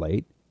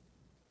escalate.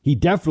 He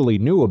definitely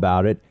knew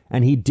about it,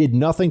 and he did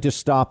nothing to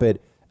stop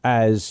it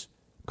as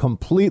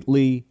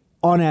completely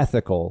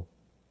unethical,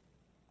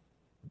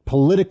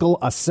 political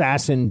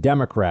assassin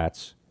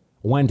Democrats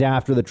went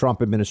after the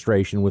Trump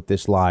administration with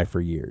this lie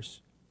for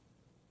years.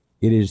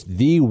 It is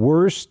the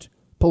worst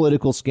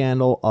political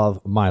scandal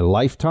of my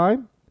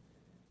lifetime.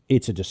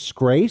 It's a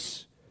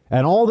disgrace.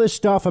 And all this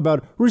stuff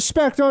about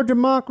respect our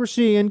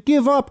democracy and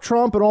give up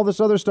Trump and all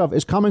this other stuff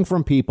is coming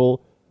from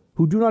people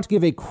who do not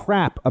give a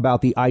crap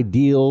about the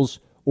ideals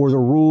or the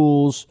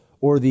rules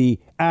or the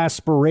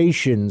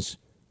aspirations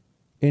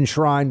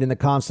enshrined in the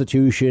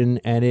Constitution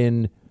and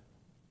in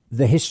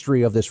the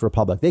history of this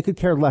republic. They could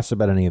care less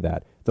about any of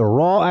that. The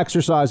raw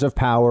exercise of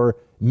power,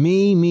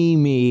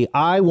 me,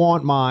 I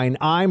want mine,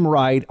 I'm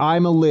right,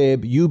 I'm a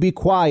lib, you be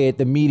quiet,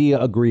 the media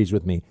agrees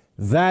with me.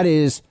 That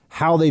is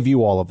how they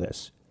view all of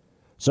this.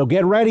 So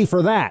get ready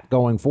for that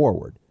going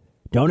forward.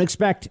 Don't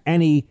expect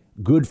any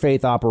good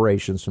faith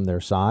operations from their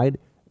side,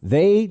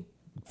 they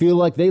feel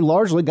like they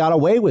largely got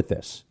away with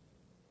this,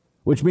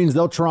 which means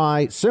they'll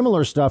try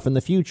similar stuff in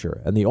the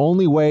future. And the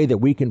only way that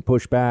we can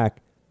push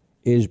back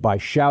is by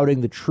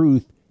shouting the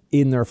truth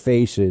in their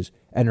faces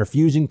and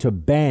refusing to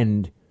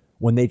bend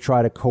when they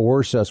try to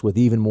coerce us with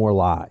even more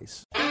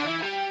lies.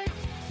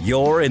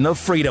 You're in the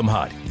Freedom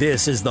Hut.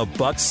 This is the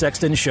Buck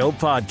Sexton Show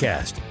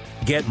podcast.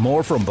 Get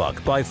more from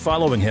Buck by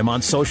following him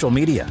on social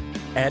media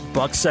at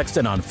Buck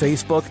Sexton on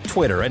Facebook,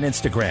 Twitter, and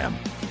Instagram.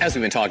 As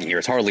we've been talking here,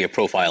 it's hardly a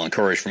profile in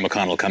courage for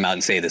McConnell to come out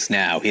and say this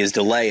now. His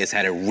delay has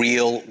had a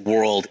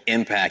real-world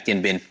impact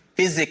and been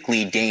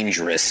physically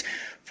dangerous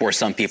for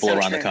some people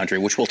around the country,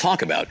 which we'll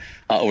talk about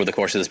over the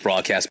course of this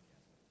broadcast.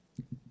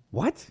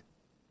 What?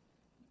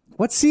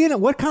 What's CNN?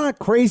 What kind of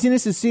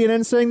craziness is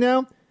CNN saying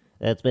now?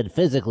 It's been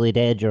physically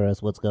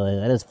dangerous what's going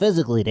on. It's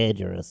physically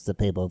dangerous to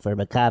people for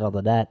McConnell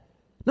to that.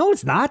 No,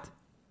 it's not.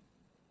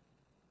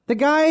 The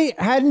guy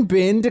hadn't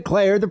been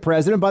declared the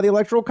president by the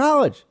Electoral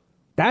College.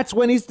 That's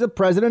when he's the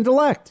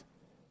president-elect.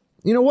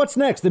 You know, what's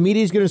next? The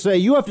media's going to say,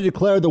 you have to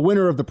declare the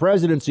winner of the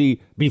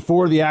presidency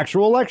before the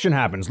actual election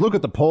happens. Look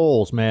at the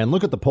polls, man.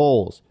 Look at the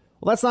polls.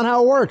 Well, that's not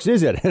how it works,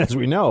 is it? As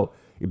we know,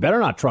 you better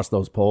not trust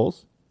those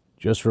polls.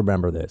 Just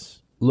remember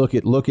this. Look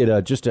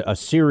at just a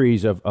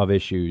series of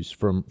issues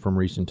from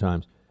recent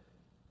times.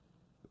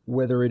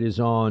 Whether it is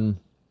on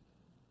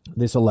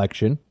this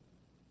election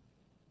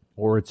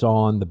or it's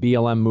on the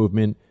BLM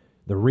movement,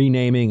 the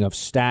renaming of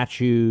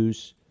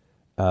statues,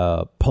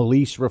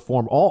 police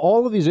reform,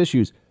 all of these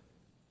issues,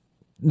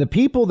 the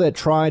people that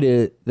try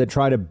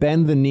to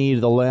bend the knee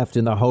to the left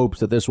in the hopes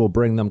that this will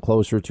bring them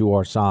closer to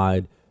our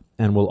side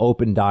and will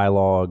open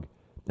dialogue,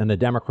 and the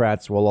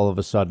Democrats will all of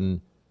a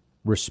sudden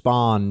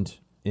respond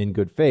in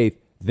good faith,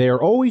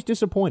 they're always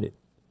disappointed.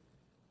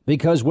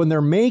 Because when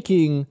they're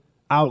making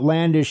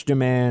outlandish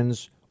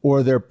demands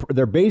or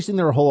they're basing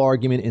their whole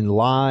argument in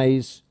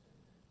lies,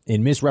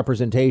 in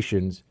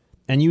misrepresentations,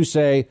 and you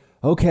say,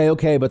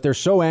 okay, but they're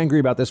so angry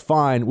about this,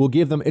 fine, we'll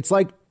give them, it's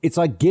like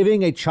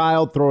giving a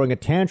child throwing a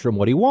tantrum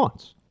what he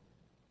wants.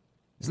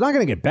 It's not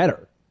going to get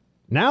better.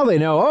 Now they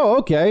know, oh,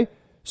 okay,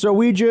 so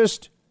we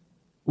just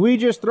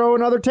throw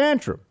another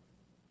tantrum.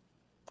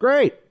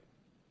 Great.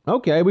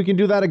 Okay, we can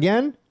do that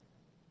again.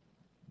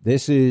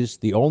 This is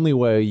the only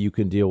way you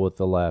can deal with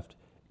the left.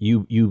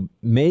 You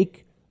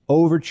make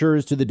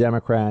overtures to the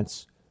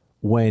Democrats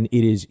when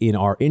it is in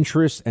our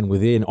interests and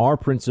within our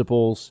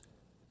principles,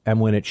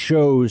 and when it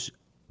shows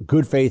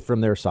good faith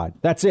from their side.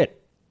 That's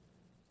it.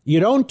 You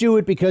don't do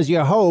it because you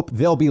hope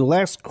they'll be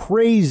less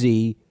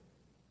crazy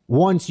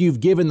once you've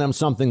given them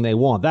something they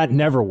want. That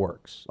never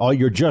works.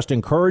 You're just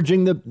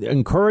encouraging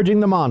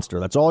the monster.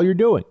 That's all you're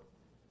doing.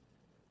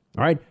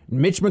 All right.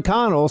 Mitch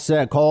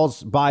McConnell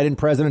calls Biden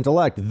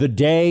president-elect the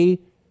day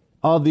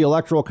of the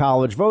Electoral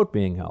College vote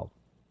being held.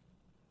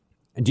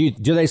 And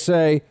do they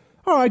say,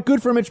 all right,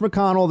 good for Mitch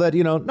McConnell that,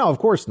 no, of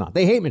course not.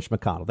 They hate Mitch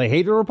McConnell. They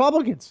hate the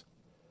Republicans.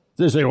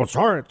 They say, well, it's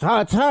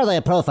hardly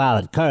a profile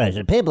in courage,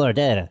 and people are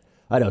dead.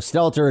 I know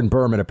Stelter and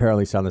Berman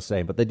apparently sound the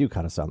same, but they do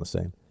kind of sound the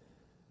same.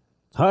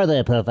 It's hardly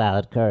a profile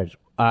in courage.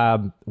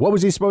 What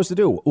was he supposed to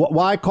do?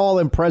 Why call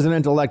him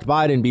President-elect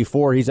Biden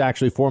before he's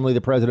actually formally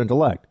the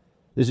president-elect?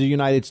 This is a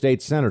United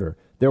States senator.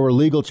 There were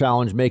legal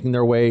challenges making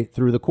their way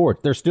through the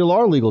court. There still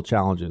are legal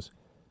challenges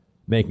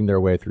making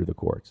their way through the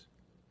courts.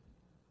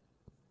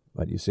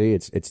 But you see,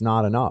 it's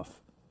not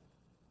enough.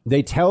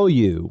 They tell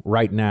you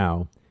right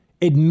now,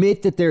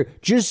 admit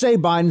that just say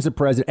Biden's the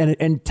president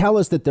and tell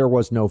us that there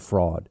was no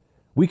fraud.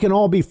 We can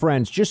all be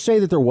friends. Just say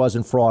that there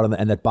wasn't fraud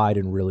and that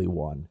Biden really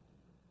won.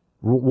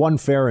 Won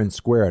fair and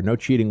square, no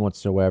cheating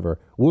whatsoever.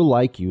 We'll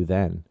like you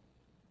then.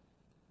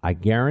 I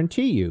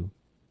guarantee you,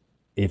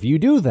 if you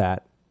do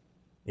that,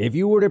 if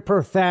you were to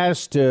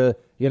profess to,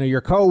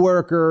 your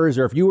coworkers,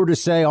 or if you were to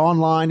say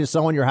online to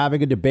someone you're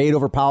having a debate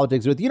over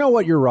politics with, you know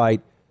what, you're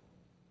right.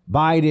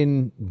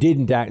 Biden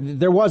didn't act.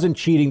 There wasn't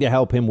cheating to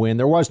help him win.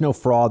 There was no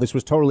fraud. This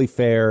was totally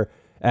fair.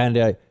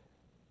 And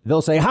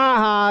they'll say,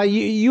 ha,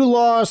 you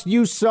lost.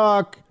 You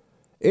suck.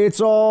 It's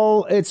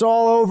all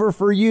over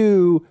for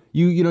you.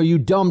 You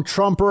dumb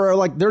Trumper.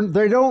 Like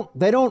they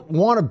don't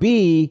want to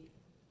be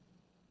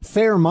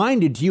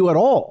fair-minded to you at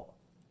all.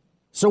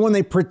 So when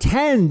they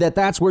pretend that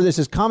that's where this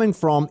is coming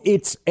from,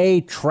 it's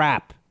a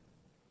trap.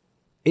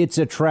 It's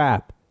a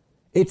trap.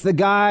 It's the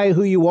guy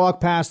who you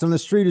walk past on the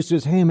street who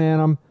says, hey,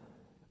 man,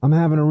 I'm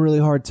having a really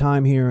hard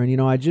time here. And,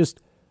 can you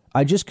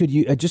just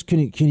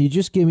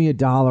give me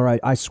 $1?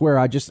 I swear,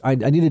 I need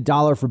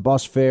 $1 for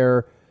bus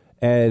fare.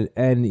 And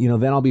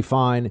then I'll be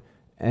fine.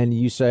 And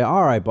you say,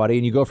 all right, buddy.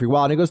 And you go for your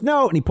wallet. And he goes,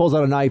 no. And he pulls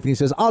out a knife and he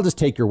says, I'll just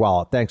take your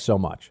wallet. Thanks so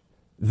much.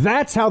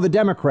 That's how the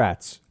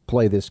Democrats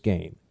play this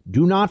game.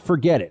 Do not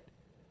forget it.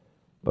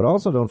 But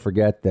also don't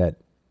forget that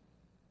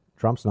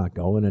Trump's not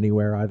going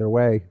anywhere either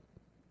way.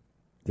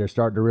 They're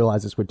starting to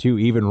realize this one too.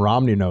 Even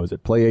Romney knows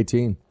it. Play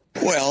 18.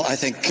 Well, I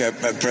think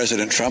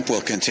President Trump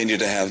will continue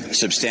to have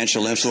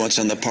substantial influence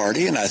in the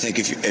party. And I think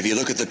if you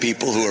look at the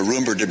people who are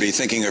rumored to be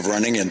thinking of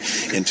running in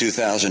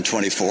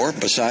 2024,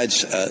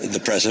 besides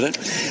the president,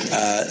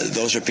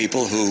 those are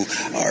people who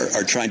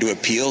are trying to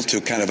appeal to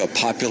kind of a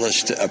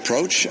populist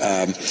approach.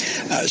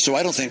 So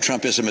I don't think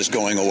Trumpism is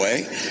going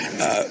away.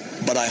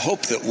 But I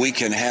hope that we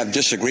can have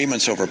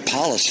disagreements over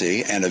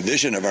policy and a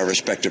vision of our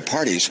respective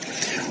parties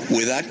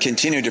without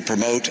continuing to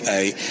promote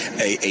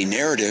a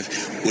narrative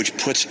which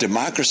puts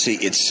democracy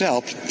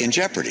itself in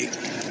jeopardy.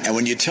 And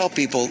when you tell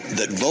people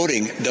that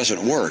voting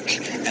doesn't work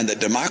and that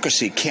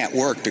democracy can't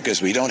work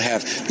because we don't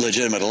have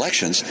legitimate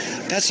elections,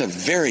 that's a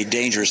very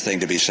dangerous thing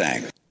to be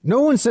saying.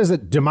 No one says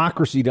that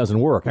democracy doesn't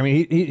work. I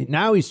mean,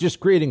 now he's just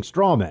creating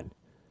straw men.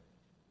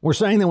 We're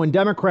saying that when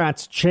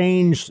Democrats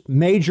change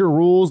major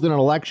rules in an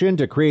election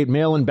to create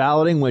mail-in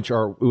balloting,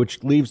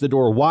 which leaves the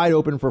door wide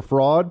open for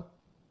fraud,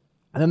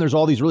 and then there's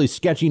all these really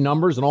sketchy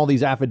numbers and all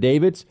these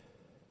affidavits,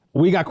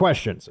 we got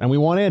questions and we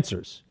want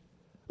answers.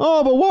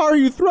 Oh, but why are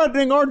you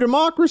threatening our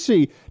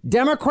democracy?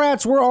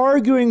 Democrats were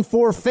arguing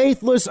for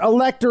faithless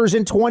electors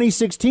in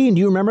 2016.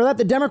 Do you remember that?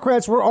 The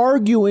Democrats were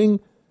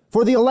arguing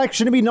for the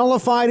election to be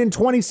nullified in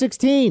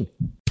 2016.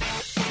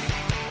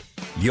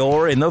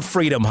 You're in the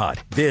Freedom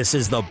Hut. This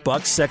is the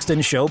Buck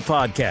Sexton Show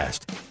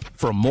podcast.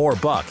 For more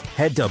Buck,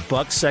 head to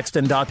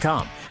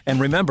bucksexton.com.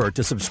 And remember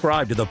to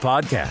subscribe to the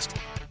podcast.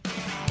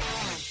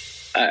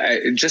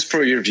 Just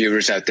for your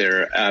viewers out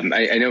there,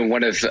 I know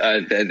one of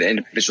the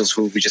individuals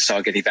who we just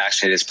saw getting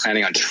vaccinated is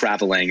planning on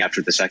traveling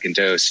after the second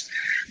dose.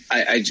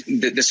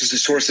 This is a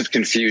source of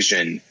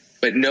confusion.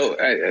 But no,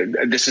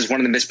 this is one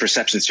of the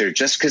misperceptions here.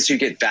 Just because you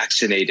get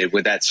vaccinated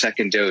with that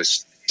second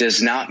dose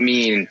does not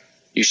mean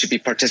you should be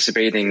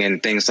participating in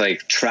things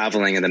like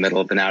traveling in the middle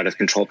of an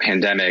out-of-control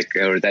pandemic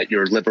or that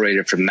you're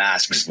liberated from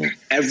masks. Mm-hmm.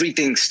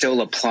 Everything still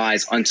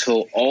applies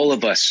until all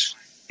of us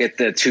get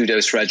the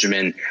 2-dose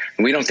regimen.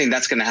 And we don't think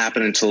that's going to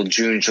happen until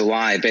June,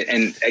 July.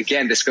 And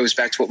again, this goes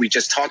back to what we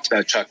just talked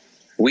about, Chuck.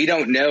 We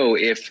don't know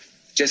if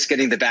just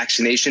getting the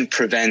vaccination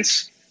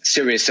prevents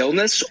serious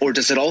illness, or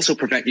does it also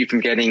prevent you from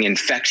getting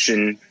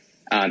infection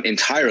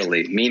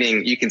entirely,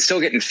 meaning you can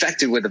still get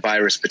infected with the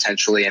virus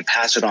potentially and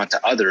pass it on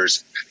to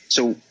others.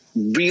 So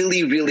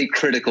really, really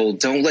critical.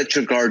 Don't let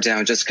your guard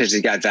down just because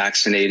you got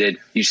vaccinated.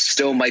 You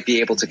still might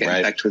be able to get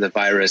infected with the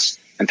virus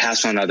and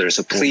pass on others.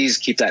 So please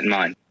keep that in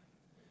mind.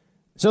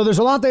 So there's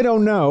a lot they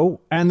don't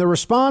know. And the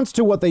response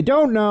to what they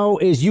don't know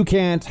is you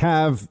can't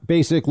have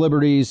basic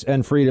liberties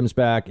and freedoms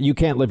back. You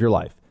can't live your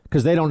life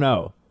because they don't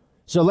know.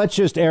 So let's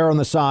just err on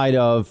the side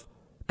of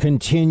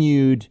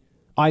continued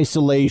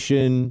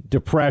isolation,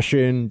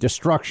 depression,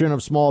 destruction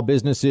of small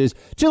businesses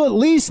till at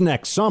least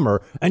next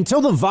summer,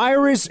 until the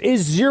virus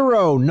is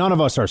zero. None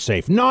of us are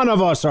safe. None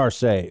of us are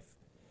safe.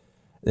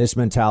 This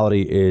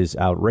mentality is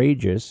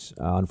outrageous.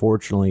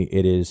 Unfortunately,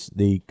 it is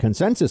the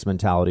consensus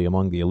mentality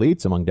among the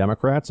elites, among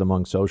Democrats,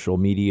 among social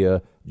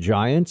media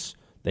giants.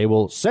 They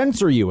will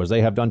censor you, as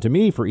they have done to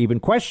me, for even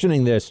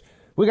questioning this.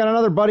 We got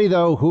another buddy,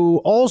 though, who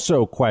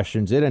also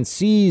questions it and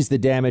sees the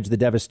damage, the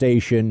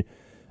devastation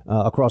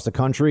across the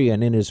country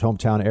and in his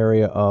hometown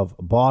area of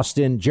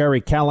Boston. Jerry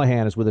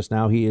Callahan is with us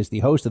now. He is the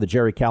host of the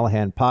Jerry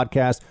Callahan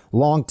podcast,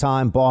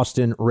 longtime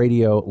Boston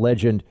radio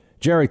legend.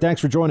 Jerry, thanks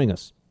for joining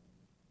us.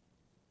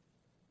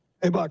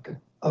 Hey, Buck.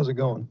 How's it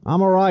going?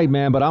 I'm all right,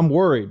 man, but I'm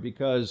worried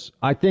because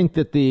I think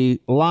that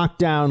the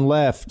lockdown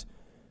left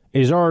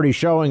is already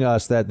showing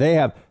us that they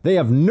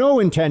have no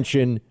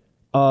intention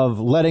of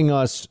letting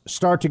us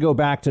start to go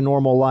back to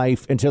normal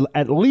life until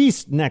at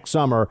least next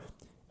summer.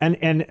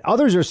 And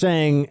others are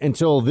saying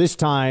until this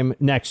time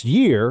next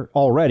year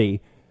already.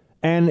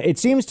 And it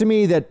seems to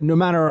me that no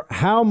matter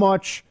how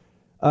much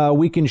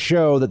we can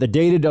show that the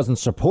data doesn't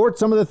support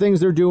some of the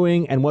things they're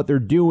doing, and what they're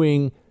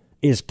doing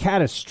is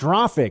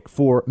catastrophic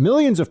for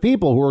millions of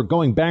people who are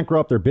going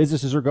bankrupt, their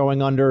businesses are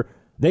going under,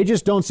 they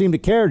just don't seem to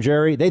care,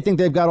 Jerry. They think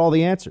they've got all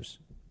the answers.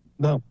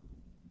 No.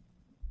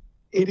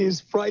 It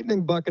is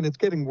frightening, Buck, and it's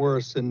getting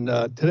worse. And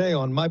today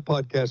on my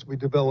podcast, we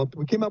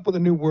came up with a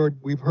new word.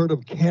 We've heard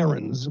of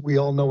Karens. We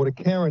all know what a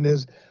Karen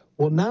is.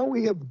 Well, now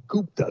we have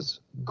Guptas.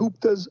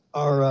 Guptas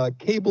are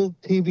cable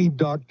TV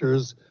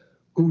doctors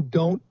who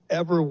don't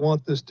ever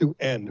want this to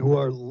end, who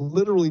are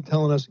literally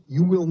telling us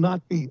you will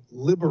not be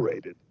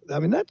liberated. I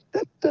mean,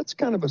 that's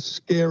kind of a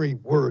scary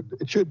word.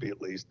 It should be,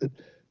 at least, that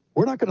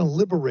we're not going to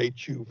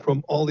liberate you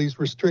from all these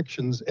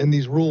restrictions and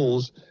these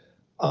rules.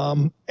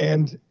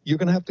 And you're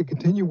going to have to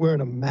continue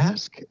wearing a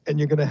mask, and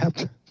you're going to have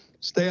to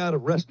stay out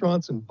of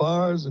restaurants and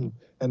bars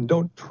and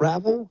don't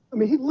travel. I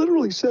mean, he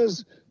literally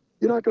says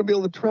you're not going to be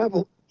able to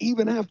travel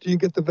even after you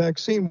get the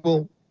vaccine.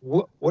 Well,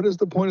 what is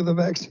the point of the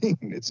vaccine?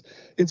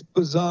 It's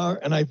bizarre.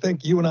 And I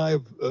think you and I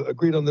have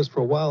agreed on this for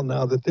a while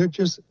now, that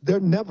they're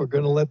never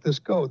going to let this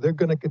go. They're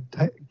going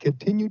to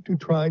continue to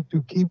try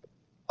to keep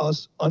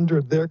us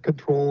under their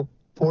control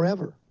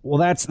forever. Well,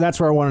 that's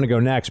where I wanted to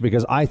go next,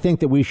 because I think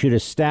that we should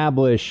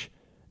establish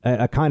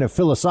a kind of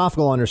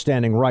philosophical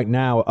understanding right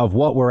now of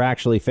what we're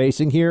actually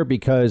facing here,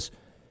 because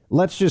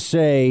let's just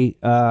say,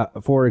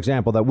 for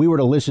example, that we were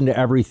to listen to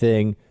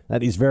everything that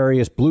these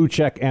various blue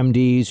check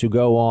MDs who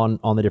go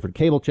on the different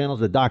cable channels,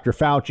 the Dr.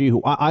 Fauci,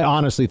 who I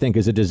honestly think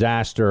is a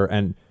disaster,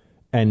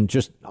 and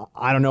just,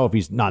 I don't know if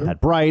he's not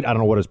that bright. I don't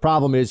know what his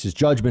problem is. His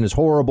judgment is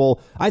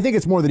horrible. I think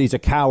it's more that he's a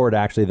coward,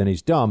 actually, than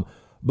he's dumb.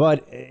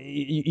 But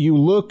you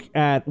look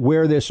at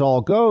where this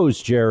all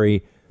goes,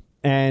 Jerry,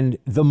 and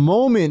the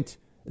moment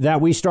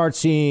that we start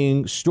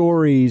seeing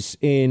stories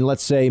in,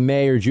 let's say,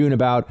 May or June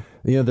about,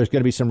 there's going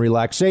to be some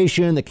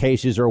relaxation. The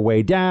cases are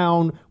way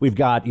down. We've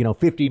got,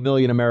 50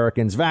 million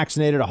Americans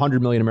vaccinated,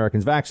 100 million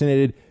Americans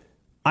vaccinated.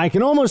 I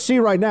can almost see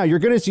right now, you're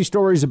going to see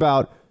stories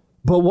about,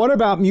 but what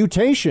about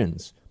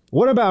mutations?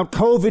 What about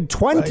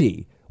COVID-20?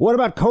 Right. What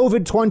about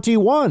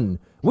COVID-21?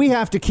 We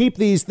have to keep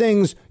these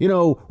things,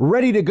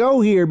 ready to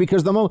go here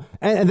because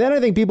and then I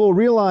think people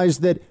realize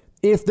that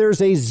if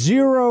there's a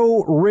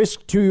zero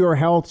risk to your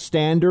health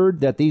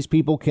standard that these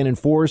people can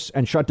enforce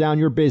and shut down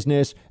your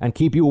business and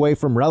keep you away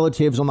from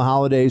relatives on the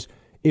holidays,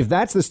 if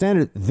that's the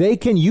standard, they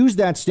can use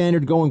that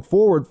standard going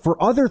forward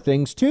for other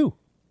things, too.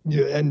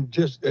 Yeah, and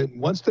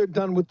once they're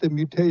done with the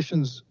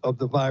mutations of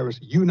the virus,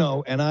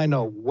 and I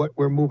know what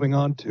we're moving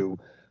on to.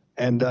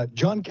 And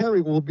John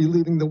Kerry will be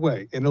leading the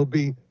way. And it'll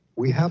be,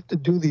 we have to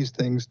do these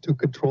things to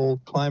control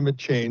climate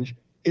change.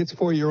 It's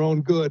for your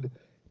own good.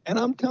 And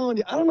I'm telling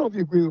you, I don't know if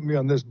you agree with me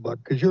on this, Buck,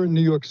 because you're in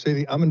New York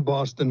City. I'm in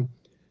Boston.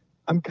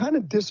 I'm kind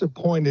of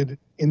disappointed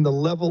in the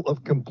level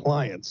of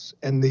compliance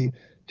and the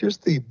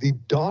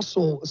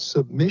docile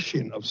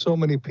submission of so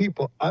many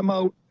people. I'm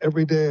out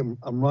every day.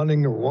 I'm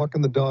running or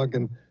walking the dog.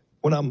 And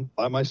when I'm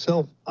by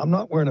myself, I'm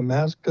not wearing a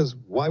mask because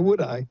why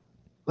would I?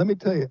 Let me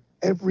tell you,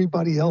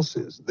 everybody else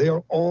is. They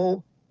are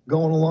all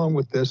going along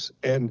with this,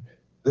 and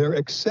they're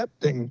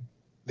accepting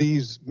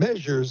these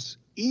measures,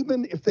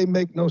 even if they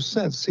make no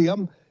sense. See,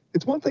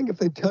 it's one thing if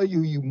they tell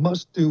you you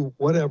must do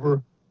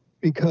whatever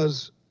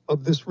because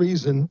of this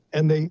reason,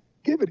 and they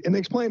give it and they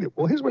explain it.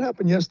 Well, here's what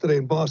happened yesterday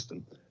in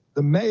Boston.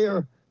 The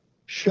mayor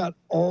shut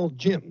all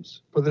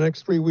gyms for the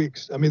next 3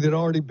 weeks. I mean, they'd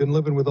already been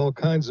living with all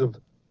kinds of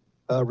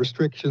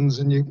restrictions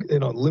and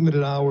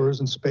limited hours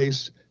and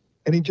space.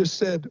 And he just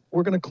said,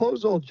 we're going to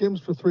close all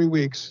gyms for 3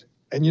 weeks.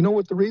 And you know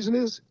what the reason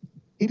is?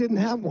 He didn't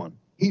have one.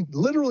 He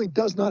literally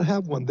does not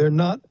have one. They're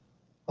not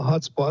a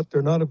hotspot.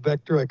 They're not a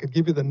vector. I could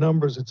give you the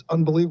numbers. It's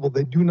unbelievable.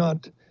 They do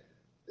not,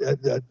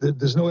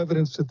 there's no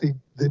evidence that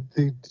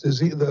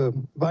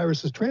the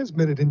virus is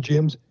transmitted in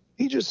gyms.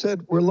 He just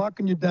said, we're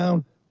locking you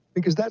down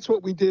because that's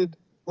what we did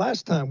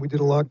last time we did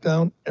a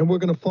lockdown, and we're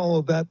going to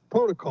follow that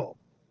protocol.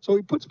 So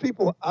he puts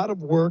people out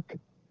of work,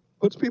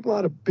 puts people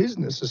out of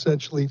business,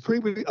 essentially,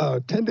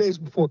 10 days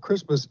before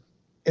Christmas,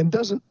 and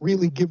doesn't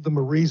really give them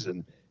a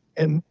reason.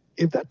 And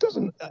if that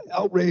doesn't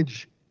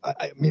outrage,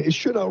 I mean, it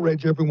should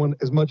outrage everyone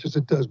as much as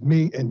it does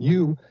me and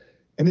you.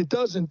 And it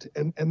doesn't.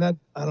 And that,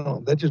 I don't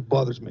know, that just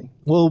bothers me.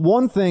 Well,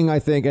 one thing I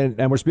think,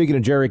 and we're speaking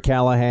to Jerry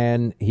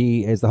Callahan.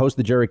 He is the host of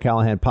the Jerry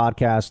Callahan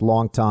podcast,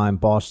 longtime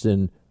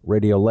Boston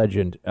radio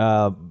legend.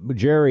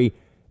 Jerry,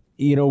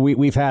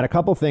 we've had a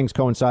couple things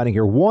coinciding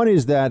here. One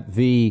is that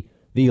the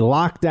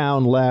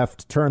lockdown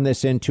left turned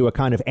this into a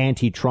kind of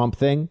anti-Trump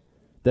thing,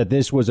 that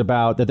this was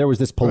about, that there was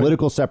this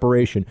political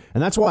separation.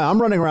 And that's why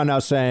I'm running around now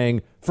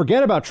saying,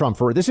 forget about Trump.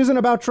 This isn't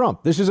about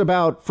Trump. This is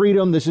about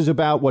freedom. This is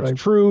about what's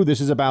true.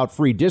 This is about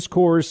free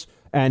discourse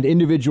and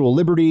individual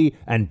liberty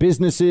and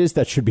businesses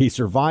that should be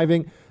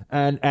surviving.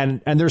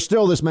 And there's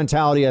still this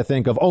mentality, I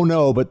think, of, oh,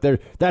 no, but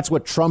that's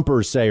what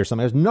Trumpers say or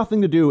something. It has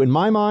nothing to do, in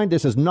my mind,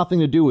 this has nothing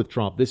to do with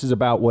Trump. This is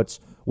about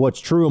what's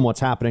true and what's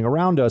happening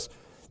around us.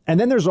 And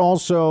then there's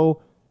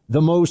also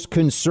the most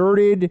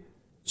concerted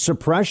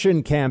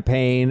suppression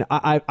campaign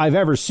I've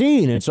ever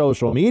seen in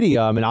social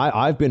media. I mean,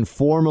 I've been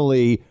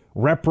formally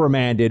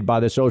reprimanded by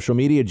the social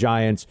media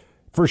giants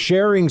for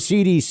sharing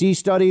CDC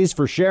studies,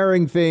 for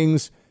sharing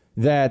things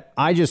that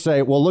I just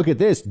say, well, look at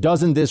this.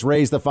 Doesn't this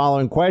raise the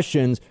following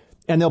questions?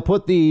 And they'll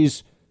put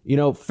these,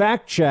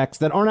 fact checks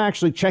that aren't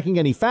actually checking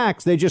any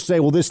facts. They just say,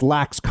 well, this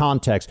lacks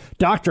context.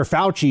 Dr.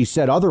 Fauci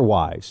said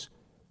otherwise.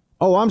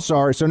 Oh, I'm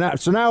sorry. So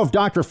now if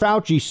Dr.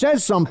 Fauci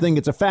says something,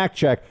 it's a fact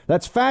check.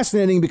 That's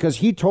fascinating because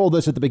he told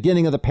us at the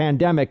beginning of the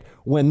pandemic,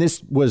 when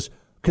this was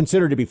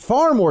considered to be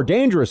far more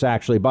dangerous,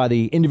 actually, by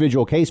the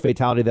individual case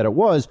fatality that it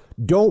was,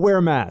 don't wear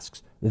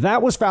masks.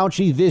 That was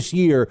Fauci this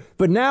year.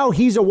 But now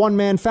he's a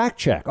one-man fact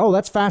check. Oh,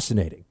 that's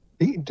fascinating.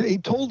 He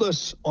told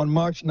us on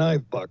March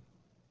 9th, Buck,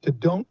 to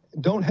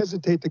don't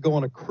hesitate to go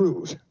on a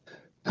cruise.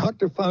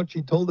 Dr.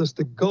 Fauci told us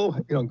to go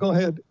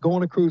ahead, go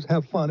on a cruise,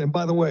 have fun. And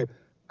by the way,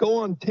 go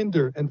on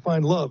Tinder and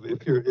find love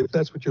if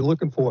that's what you're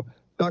looking for.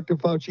 Dr.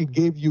 Fauci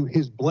gave you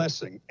his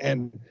blessing,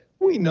 and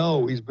we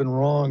know he's been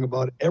wrong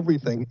about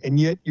everything, and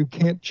yet you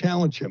can't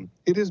challenge him.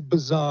 It is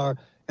bizarre,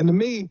 and to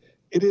me,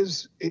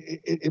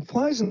 it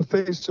flies in the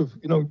face of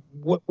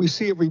what we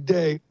see every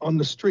day on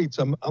the streets.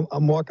 I'm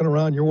walking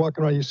around, you're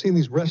walking around, you're seeing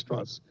these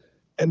restaurants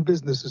and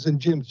businesses and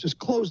gyms just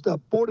closed up,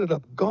 boarded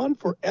up, gone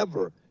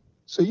forever.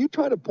 So you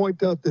try to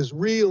point out this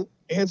real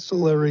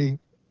ancillary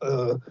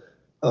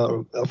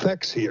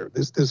effects here,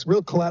 this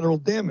real collateral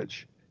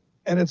damage.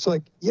 And it's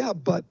like, yeah,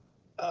 but,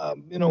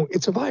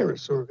 it's a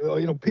virus. Or,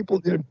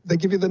 people, they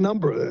give you the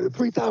number,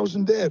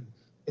 3,000 dead.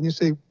 And you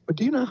say, but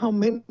do you know how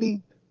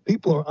many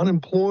people are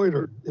unemployed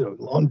or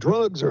on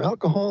drugs or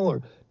alcohol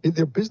or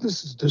their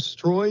business is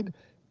destroyed?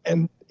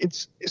 And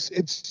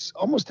it's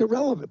almost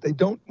irrelevant. They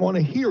don't want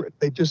to hear it.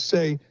 They just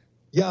say,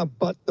 yeah,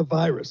 but the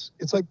virus.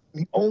 It's like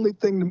the only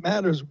thing that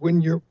matters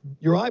when your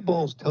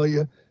eyeballs tell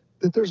you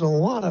that there's a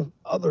lot of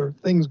other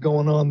things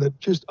going on that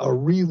just are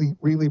really,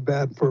 really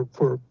bad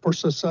for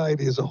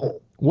society as a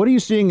whole. What are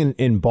you seeing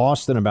in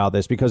Boston about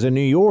this? Because in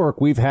New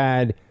York, we've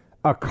had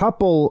a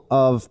couple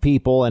of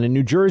people, and in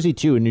New Jersey,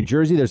 too. In New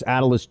Jersey, there's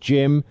Atlas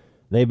Gym.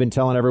 They've been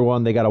telling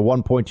everyone they got a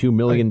 $1.2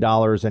 million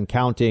and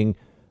counting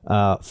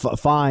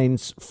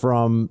fines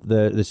from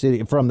the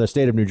city, from the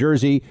state of New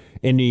Jersey.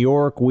 In New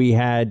York, we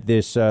had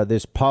this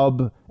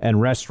pub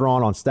and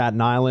restaurant on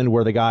Staten Island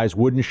where the guys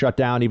wouldn't shut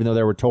down, even though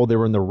they were told they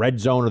were in the red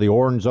zone or the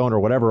orange zone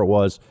or whatever it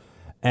was.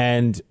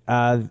 And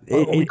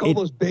we call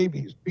those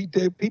babies. Pete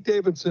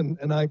Davidson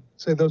and I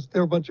say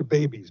they're a bunch of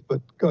babies.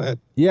 But go ahead.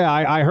 Yeah,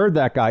 I heard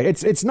that guy.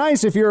 It's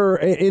nice if you're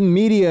in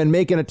media and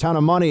making a ton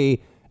of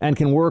money and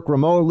can work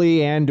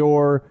remotely and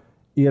or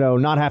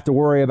not have to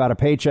worry about a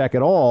paycheck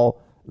at all,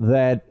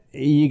 that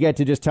you get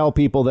to just tell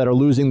people that are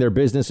losing their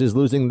businesses,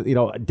 losing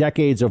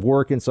decades of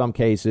work in some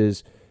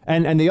cases.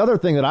 And the other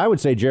thing that I would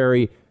say,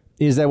 Jerry,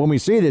 is that when we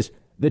see this,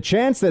 the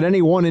chance that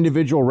any one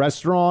individual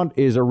restaurant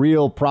is a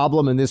real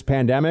problem in this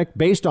pandemic,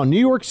 based on New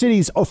York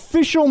City's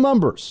official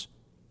numbers,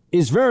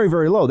 is very,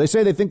 very low. They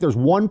say they think there's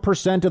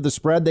 1% of the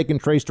spread they can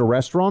trace to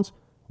restaurants.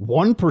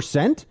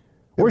 1%?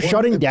 We're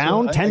shutting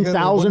down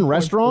 10,000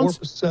 restaurants?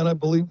 4%, I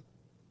believe.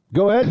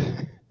 Go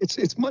ahead.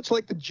 It's much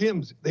like the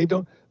gyms. They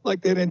don't,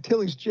 like that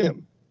Antilles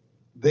gym.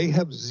 They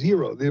have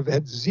zero. They've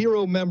had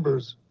zero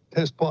members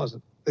test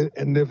positive.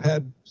 And they've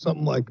had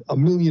something like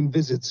 1 million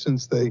visits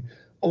since they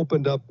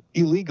opened up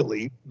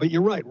illegally. But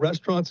you're right,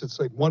 restaurants, it's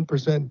like 1%.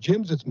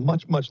 Gyms, it's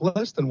much, much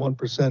less than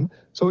 1%.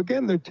 So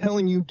again, they're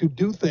telling you to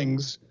do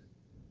things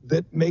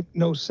that make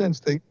no sense.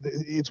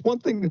 It's one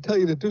thing to tell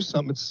you to do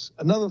something. It's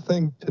another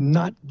thing to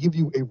not give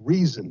you a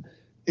reason.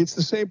 It's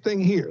the same thing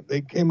here.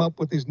 They came up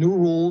with these new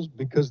rules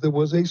because there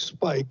was a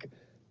spike,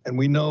 and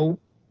we know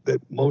that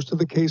most of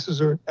the cases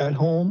are at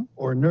home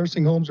or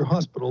nursing homes or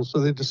hospitals. So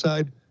they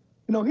decide,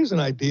 here's an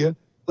idea.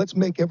 Let's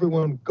make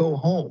everyone go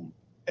home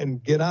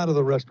and get out of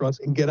the restaurants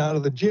and get out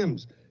of the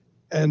gyms.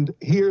 And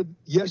here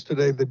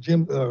yesterday, the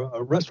gym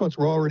restaurants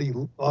were already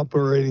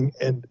operating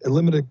at a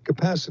limited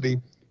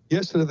capacity.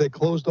 Yesterday, they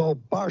closed all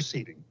bar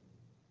seating.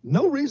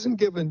 No reason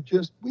given,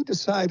 just we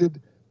decided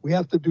we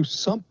have to do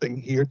something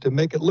here to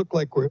make it look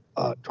like we're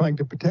trying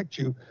to protect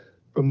you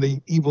from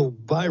the evil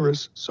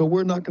virus. So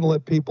we're not going to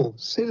let people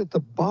sit at the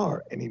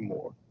bar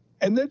anymore.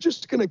 And they're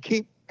just going to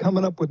keep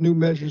coming up with new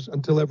measures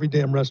until every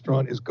damn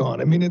restaurant is gone.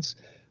 I mean,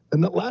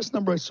 the last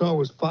number I saw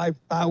was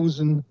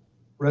 5,000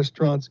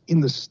 restaurants in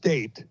the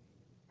state,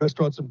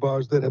 restaurants and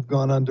bars that have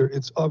gone under.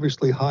 It's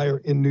obviously higher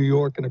in New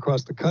York and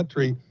across the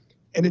country.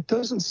 And it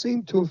doesn't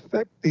seem to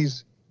affect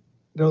these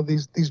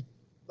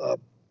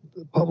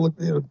public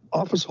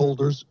office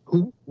holders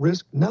who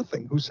risk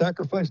nothing, who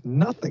sacrifice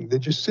nothing. They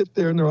just sit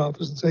there in their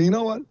office and say, you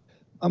know what,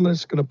 I'm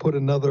just going to put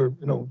another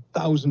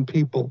 1,000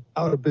 people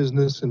out of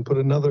business and put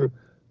another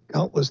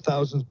countless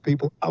thousands of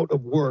people out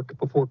of work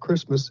before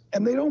Christmas,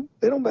 and they don't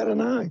bat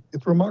an eye.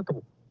 It's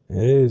remarkable.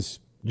 It is.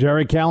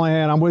 Jerry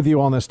Callahan, I'm with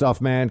you on this stuff,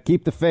 man.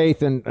 Keep the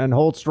faith and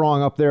hold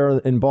strong up there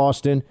in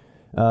Boston.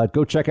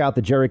 Go check out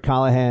the Jerry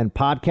Callahan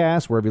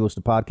podcast, wherever you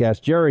listen to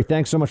podcasts. Jerry,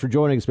 thanks so much for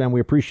joining us, man. We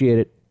appreciate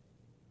it.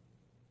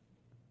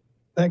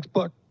 Thanks,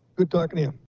 Buck. Good talking to you.